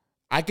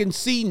 I can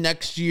see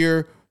next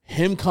year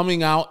him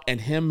coming out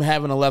and him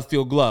having a left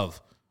field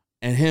glove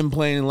and him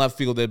playing in left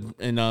field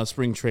in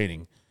spring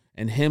training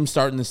and him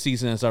starting the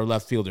season as our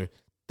left fielder.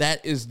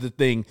 That is the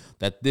thing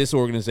that this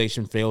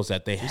organization fails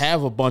at. They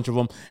have a bunch of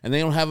them, and they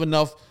don't have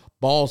enough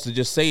balls to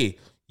just say,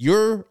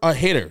 you're a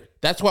hitter.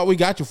 That's what we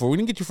got you for. We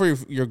didn't get you for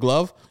your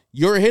glove.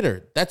 You're a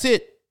hitter. That's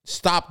it.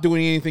 Stop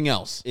doing anything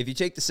else. If you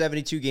take the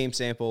 72-game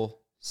sample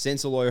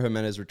since Eloy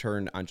Jimenez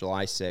returned on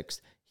July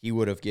 6th, he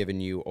would have given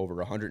you over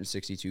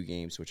 162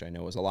 games, which I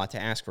know is a lot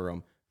to ask for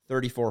him,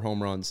 34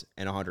 home runs,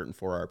 and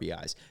 104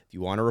 RBIs. If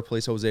you want to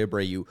replace Jose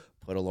Abreu,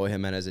 put Eloy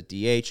Jimenez at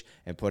DH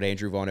and put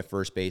Andrew Vaughn at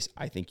first base.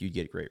 I think you'd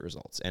get great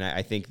results. And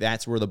I think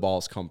that's where the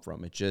balls come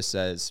from. It just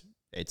says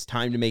it's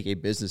time to make a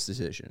business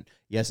decision.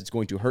 Yes, it's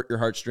going to hurt your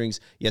heartstrings.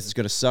 Yes, it's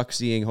going to suck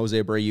seeing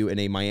Jose Abreu in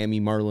a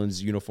Miami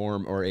Marlins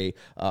uniform or a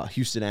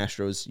Houston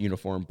Astros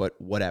uniform, but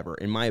whatever.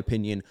 In my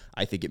opinion,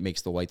 I think it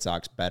makes the White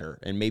Sox better.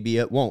 And maybe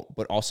it won't,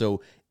 but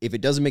also if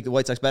it doesn't make the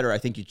White Sox better, I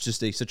think it's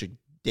just such a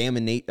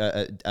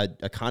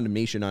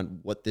condemnation on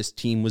what this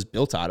team was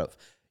built out of.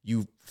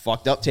 You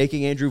fucked up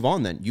taking Andrew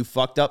Vaughn then. You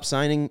fucked up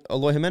signing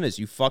Eloy Jimenez.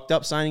 You fucked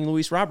up signing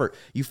Luis Robert.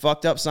 You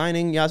fucked up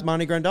signing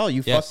Yasmani Grandal.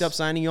 You fucked up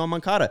signing Yohan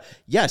Moncada.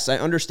 Yes, I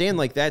understand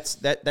like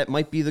that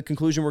might be the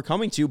conclusion we're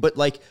coming to, but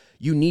like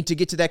you need to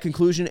get to that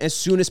conclusion as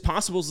soon as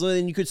possible so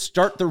then you could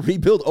start the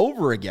rebuild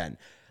over again.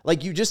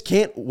 Like, you just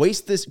can't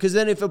waste this, because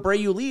then if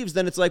Abreu leaves,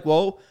 then it's like,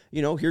 well,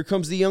 here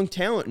comes the young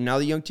talent, and now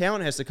the young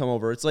talent has to come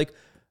over. It's like,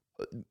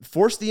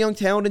 force the young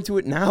talent into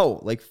it now.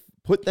 Like,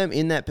 put them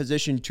in that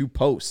position to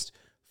post.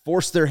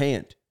 Force their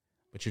hand.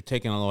 But you're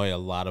taking away a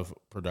lot of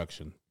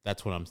production.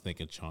 That's what I'm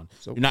thinking, Sean.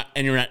 So, you're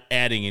not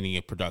adding any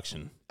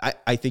production.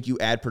 I think you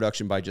add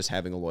production by just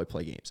having Eloy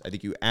play games. I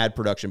think you add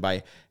production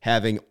by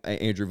having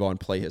Andrew Vaughn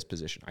play his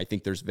position. I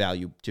think there's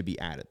value to be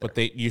added there.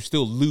 But you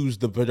still lose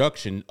the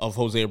production of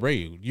Jose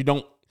Abreu. You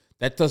don't.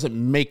 That doesn't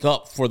make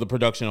up for the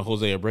production of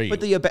Jose Abreu. But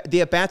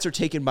the at-bats are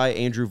taken by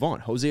Andrew Vaughn.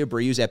 Jose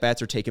Abreu's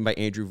at-bats are taken by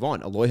Andrew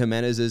Vaughn. Eloy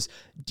Jimenez's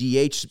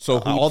DH. So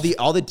all the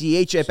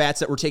DH at-bats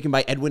that were taken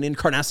by Edwin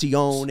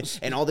Encarnacion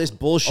and all this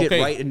bullshit,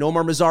 right? And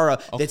Nomar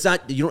Mazara. Okay. That's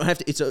not, you don't have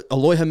to, it's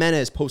Eloy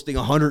Jimenez posting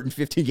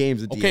 150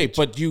 games at DH. Okay,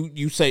 but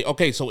you say,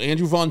 okay, so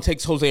Andrew Vaughn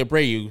takes Jose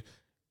Abreu,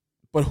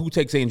 but who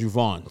takes Andrew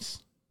Vaughn's?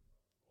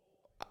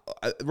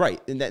 Right,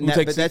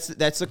 but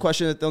that's the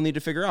question that they'll need to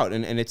figure out,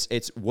 and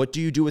it's what do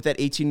you do with that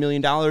 $18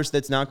 million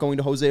that's not going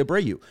to Jose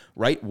Abreu,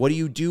 right? What do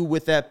you do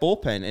with that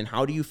bullpen, and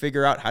how do you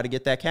figure out how to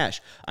get that cash?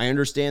 I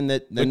understand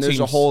that then there's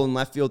a hole in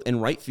left field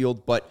and right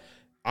field, but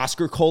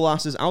Oscar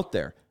Colas is out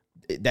there.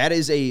 That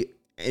is an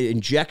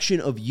injection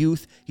of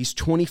youth. He's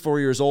 24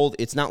 years old.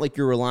 It's not like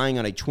you're relying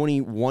on a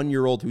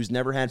 21-year-old who's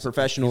never had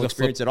professional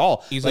experience at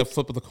all. He's like a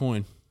flip of the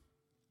coin.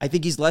 I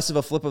think he's less of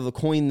a flip of the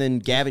coin than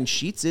Gavin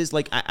Sheets is.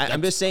 Like,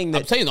 I'm just saying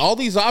that. I'm saying all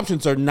these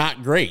options are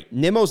not great.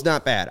 Nimmo's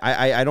not bad.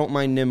 I don't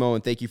mind Nimmo,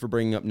 and thank you for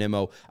bringing up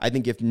Nimmo. I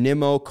think if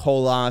Nimmo,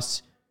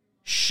 Colas,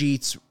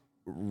 Sheets,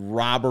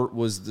 Robert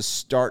was the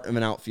start of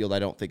an outfield, I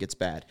don't think it's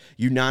bad.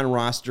 You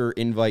non-roster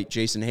invite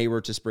Jason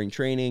Hayward to spring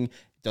training.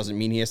 Doesn't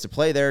mean he has to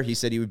play there. He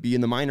said he would be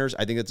in the minors.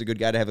 I think that's a good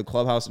guy to have a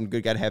clubhouse and a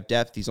good guy to have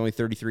depth. He's only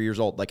 33 years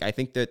old. Like, I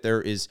think that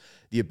there is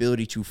the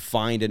ability to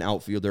find an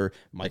outfielder.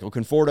 Michael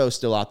Conforto is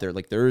still out there.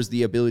 Like, there is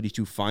the ability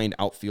to find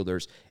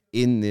outfielders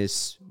in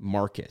this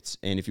market.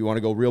 And if you want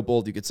to go real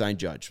bold, you could sign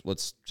Judge.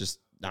 Let's just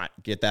not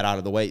get that out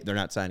of the way. They're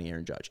not signing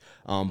Aaron Judge.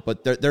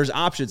 But there's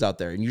options out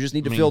there, and you just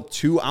need to fill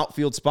 2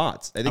 outfield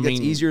spots. I think that's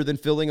easier than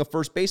filling a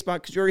first base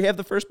spot because you already have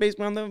the first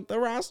baseman on the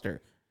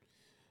roster.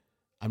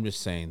 I'm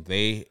just saying,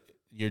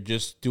 you're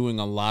just doing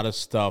a lot of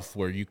stuff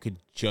where you could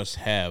just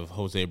have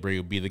Jose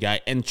Abreu be the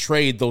guy and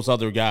trade those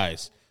other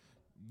guys.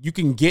 You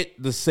can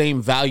get the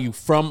same value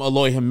from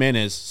Eloy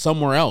Jimenez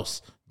somewhere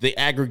else, the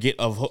aggregate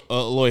of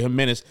Eloy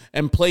Jimenez,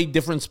 and play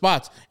different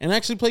spots and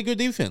actually play good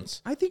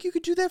defense. I think you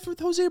could do that with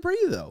Jose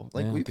Abreu, though.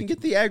 Like, you can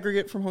get the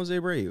aggregate from Jose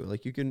Abreu.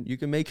 Like, you can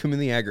make him in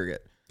the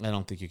aggregate. I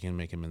don't think you can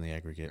make him in the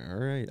aggregate. All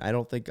right. I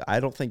don't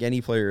think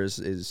any player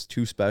is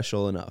too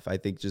special enough. I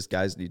think just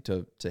guys need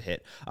to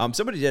hit.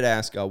 Somebody did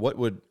ask, what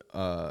would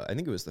I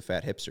think it was the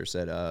Fat Hipster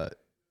said,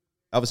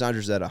 Elvis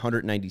Andrus at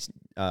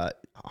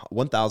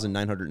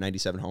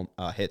 1,997 home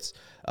hits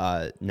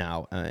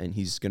now, and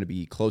he's going to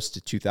be close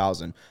to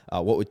 2,000.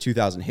 What would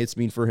 2,000 hits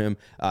mean for him?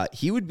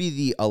 He would be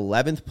the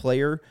 11th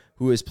player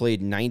who has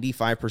played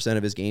 95%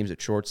 of his games at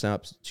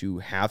shortstops to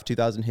have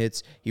 2,000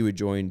 hits. He would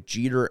join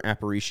Jeter,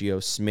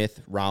 Aparicio,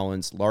 Smith,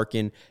 Rollins,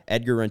 Larkin,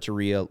 Edgar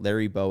Renteria,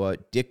 Larry Boa,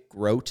 Dick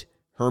Grote,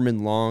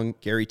 Herman Long,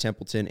 Gary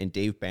Templeton, and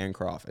Dave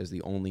Bancroft as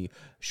the only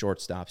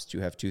shortstops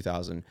to have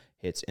 2,000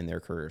 hits in their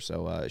career.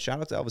 So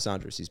shout out to Elvis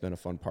Andrus. He's been a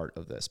fun part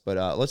of this.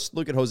 But let's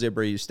look at Jose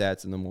Abreu's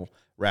stats, and then we'll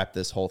wrap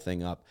this whole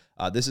thing up.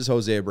 This is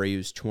Jose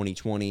Abreu's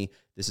 2020.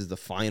 This is the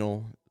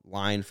final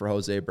line for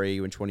Jose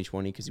Abreu in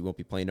 2020 because he won't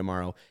be playing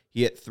tomorrow.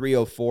 He hit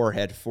 .304,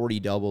 had 40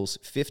 doubles,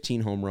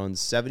 15 home runs,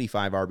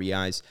 75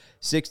 RBIs,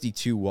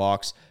 62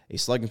 walks, a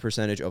slugging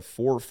percentage of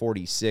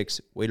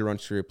 .446, weighted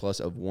runs career plus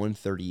of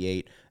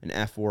 138, an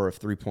FWAR of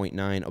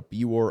 3.9, a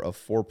BWAR of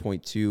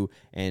 4.2,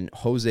 and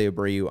Jose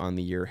Abreu on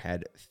the year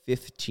had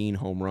 15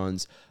 home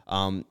runs.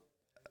 A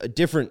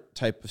different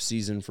type of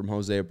season from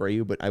Jose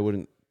Abreu, but I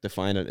wouldn't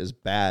define it as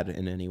bad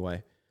in any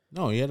way.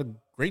 No, he had a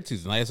great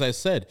season. As I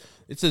said,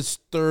 it's his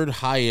third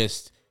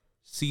highest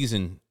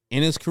season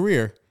in his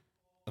career,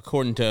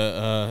 according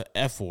to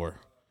FWAR.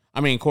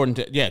 I mean, according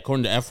to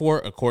FWAR,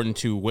 according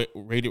to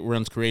rated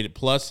runs created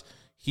plus,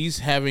 he's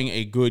having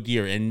a good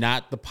year, and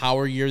not the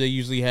power year that he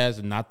usually has,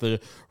 and not the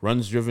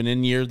runs driven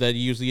in year that he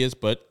usually is.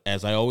 But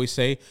as I always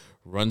say,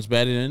 runs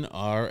batted in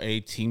are a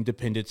team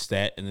dependent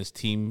stat, and this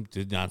team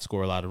did not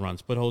score a lot of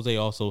runs. But Jose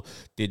also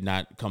did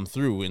not come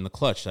through in the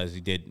clutch as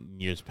he did in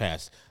years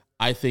past.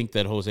 I think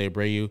that Jose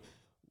Abreu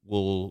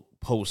will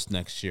post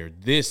next year.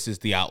 This is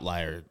the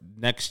outlier.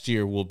 Next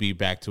year will be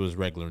back to his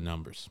regular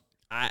numbers.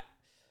 I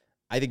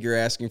think you're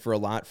asking for a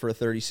lot for a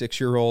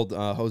 36-year-old.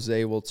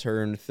 Jose will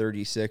turn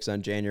 36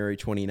 on January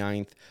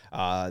 29th.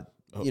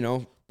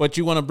 But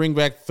you want to bring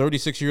back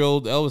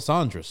 36-year-old Elvis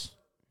Andrus.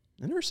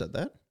 I never said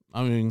that.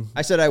 I mean,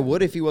 I said I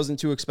would if he wasn't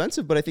too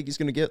expensive, but I think he's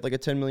going to get like a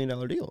 $10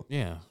 million deal.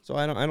 Yeah. So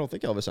I don't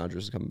think Elvis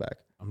Andrus is coming back.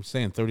 I'm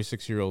saying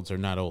 36-year-olds are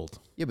not old.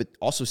 Yeah, but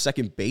also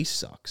second base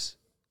sucks.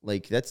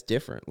 Like, that's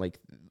different. Like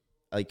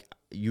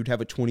you'd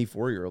have a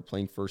 24-year-old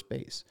playing first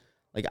base.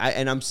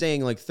 I'm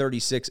saying like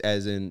 36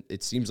 as in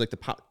it seems like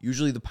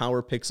usually the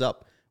power picks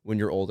up when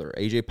you're older.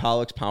 AJ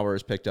Pollock's power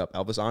is picked up.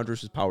 Elvis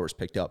Andrus' power is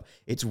picked up.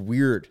 It's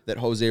weird that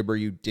Jose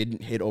Abreu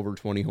didn't hit over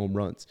 20 home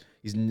runs.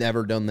 He's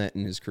never done that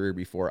in his career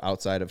before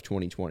outside of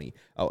 2020.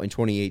 Oh, in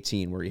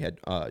 2018 where he had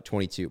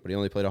 22, but he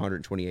only played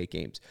 128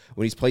 games.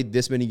 When he's played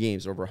this many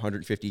games, over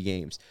 150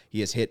 games,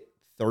 he has hit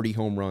 30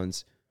 home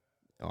runs.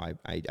 Oh,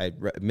 I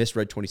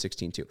misread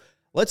 2016 too.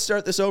 Let's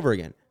start this over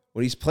again.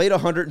 When he's played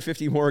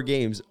 150 more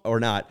games or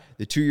not,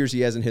 the 2 years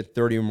he hasn't hit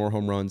 30 or more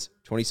home runs,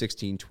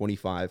 2016,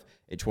 25,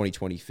 and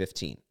 2020,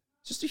 15.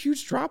 It's just a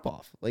huge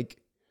drop-off.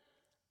 Like,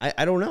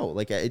 I don't know.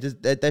 Like,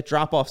 that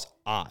drop-off's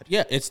odd.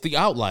 Yeah, it's the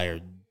outlier.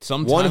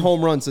 Sometimes, one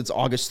home run since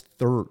August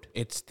 3rd.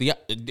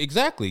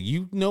 Exactly.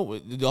 You know,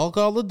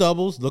 all the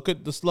doubles. Look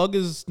at the slug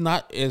is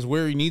not as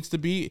where he needs to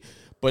be,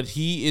 but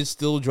he is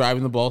still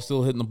driving the ball,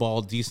 still hitting the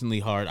ball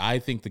decently hard. I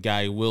think the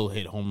guy will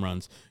hit home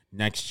runs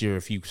next year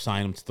if you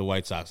sign him to the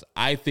White Sox.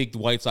 I think the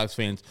White Sox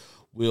fans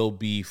will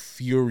be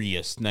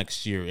furious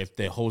next year if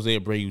the Jose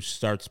Abreu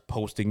starts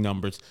posting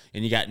numbers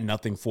and you got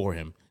nothing for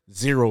him,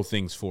 zero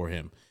things for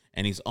him,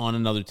 and he's on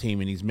another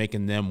team and he's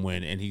making them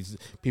win, and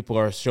people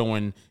are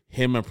showing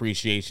him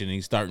appreciation and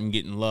he's starting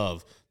getting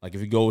love. Like if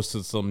he goes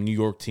to some New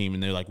York team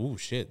and they're like, "Oh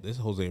shit, this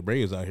Jose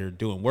Abreu is out here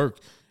doing work,"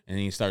 and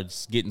he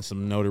starts getting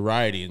some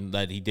notoriety and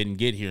that he didn't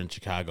get here in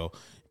Chicago.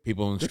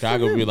 People in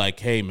Chicago will be like,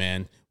 "Hey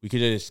man, we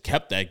could have just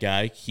kept that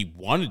guy. He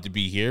wanted to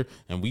be here,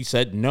 and we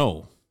said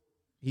no."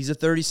 He's a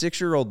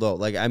 36-year-old, though.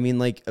 Like, I mean,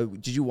 like,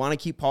 did you want to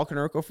keep Paul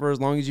Konerko for as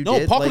long as you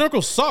did? No, Paul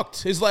Konerko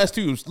sucked. His last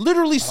two years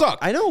literally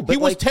sucked. I know, but he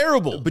was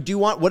terrible. But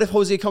what if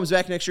Jose comes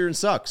back next year and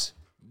sucks?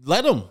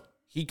 Let him,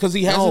 because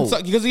he hasn't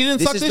sucked, because he didn't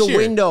suck this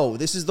year.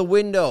 This is the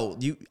window.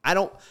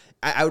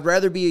 I would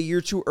rather be a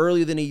year too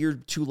early than a year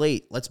too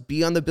late. Let's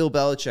be on the Bill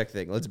Belichick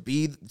thing. Let's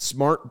be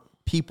smart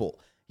people.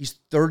 He's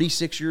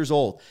 36 years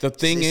old. The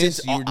thing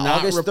is, you're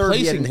not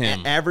replacing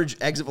him. Average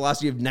exit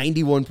velocity of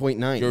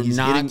 91.9. You're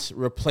not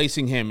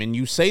replacing him. And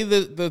you say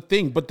the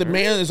thing, but the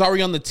man is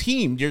already on the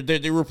team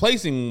they're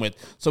replacing him with.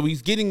 So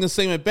he's getting the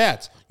same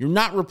at-bats. You're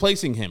not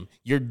replacing him.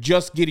 You're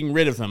just getting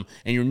rid of him.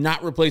 And you're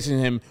not replacing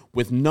him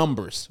with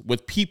numbers,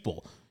 with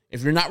people.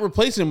 If you're not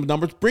replacing him with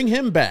numbers, bring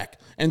him back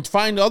and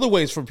find other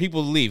ways for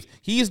people to leave.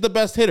 He is the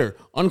best hitter,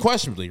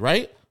 unquestionably,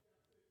 right?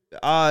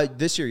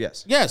 This year,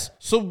 yes. Yes.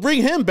 So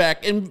bring him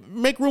back and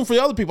make room for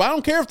the other people. I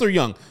don't care if they're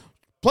young.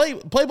 Play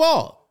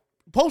ball.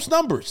 Post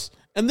numbers.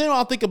 And then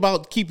I'll think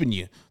about keeping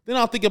you. Then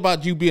I'll think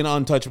about you being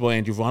untouchable,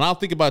 Andrew Vaughn. I'll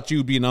think about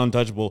you being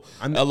untouchable,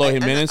 Eloy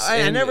Jimenez.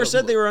 I never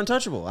said they were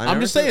untouchable.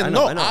 I'm just saying.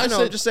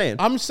 I'm just saying.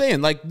 I'm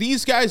saying, like,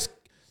 these guys,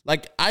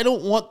 like, I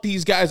don't want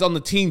these guys on the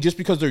team just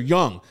because they're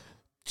young.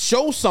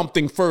 Show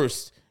something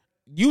first.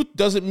 Youth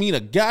doesn't mean a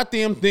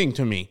goddamn thing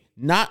to me.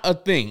 Not a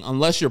thing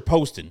unless you're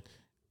posting.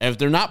 If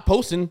they're not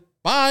posting,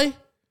 bye.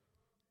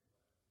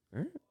 All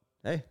right.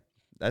 Hey,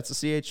 that's the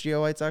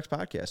CHGO White Sox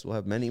podcast. We'll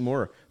have many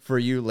more for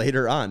you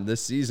later on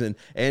this season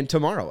and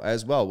tomorrow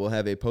as well. We'll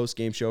have a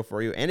post-game show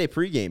for you and a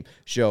pregame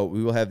show.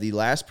 We will have the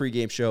last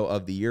pregame show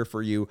of the year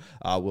for you.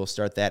 We'll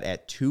start that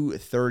at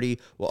 2:30.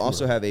 We'll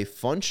also have a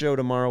fun show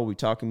tomorrow. We'll be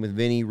talking with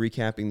Vinny,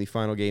 recapping the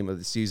final game of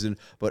the season,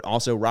 but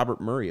also Robert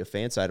Murray of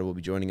Fansided will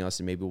be joining us,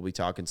 and maybe we'll be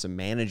talking some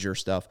manager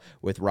stuff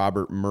with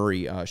Robert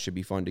Murray. Should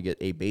be fun to get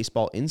a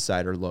baseball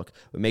insider look.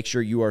 But make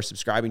sure you are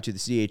subscribing to the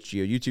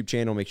CHGO YouTube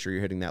channel. Make sure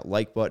you're hitting that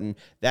like button.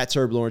 That's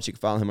Herb Lawrence. You can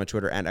follow him on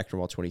Twitter at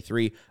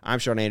Ectorwall23. I'm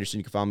Sean Anderson.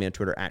 You can follow me on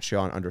Twitter at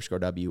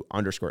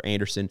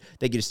Sean_W_Anderson.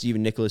 Thank you to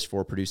Stephen Nicholas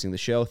for producing the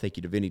show. Thank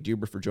you to Vinny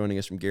Duber for joining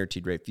us from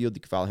Guaranteed Rate Field. You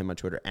can follow him on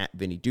Twitter at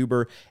Vinny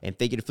Duber. And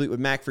thank you to Fleetwood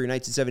Mac for your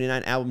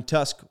 1979 album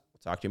Tusk. We'll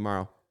talk to you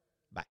tomorrow.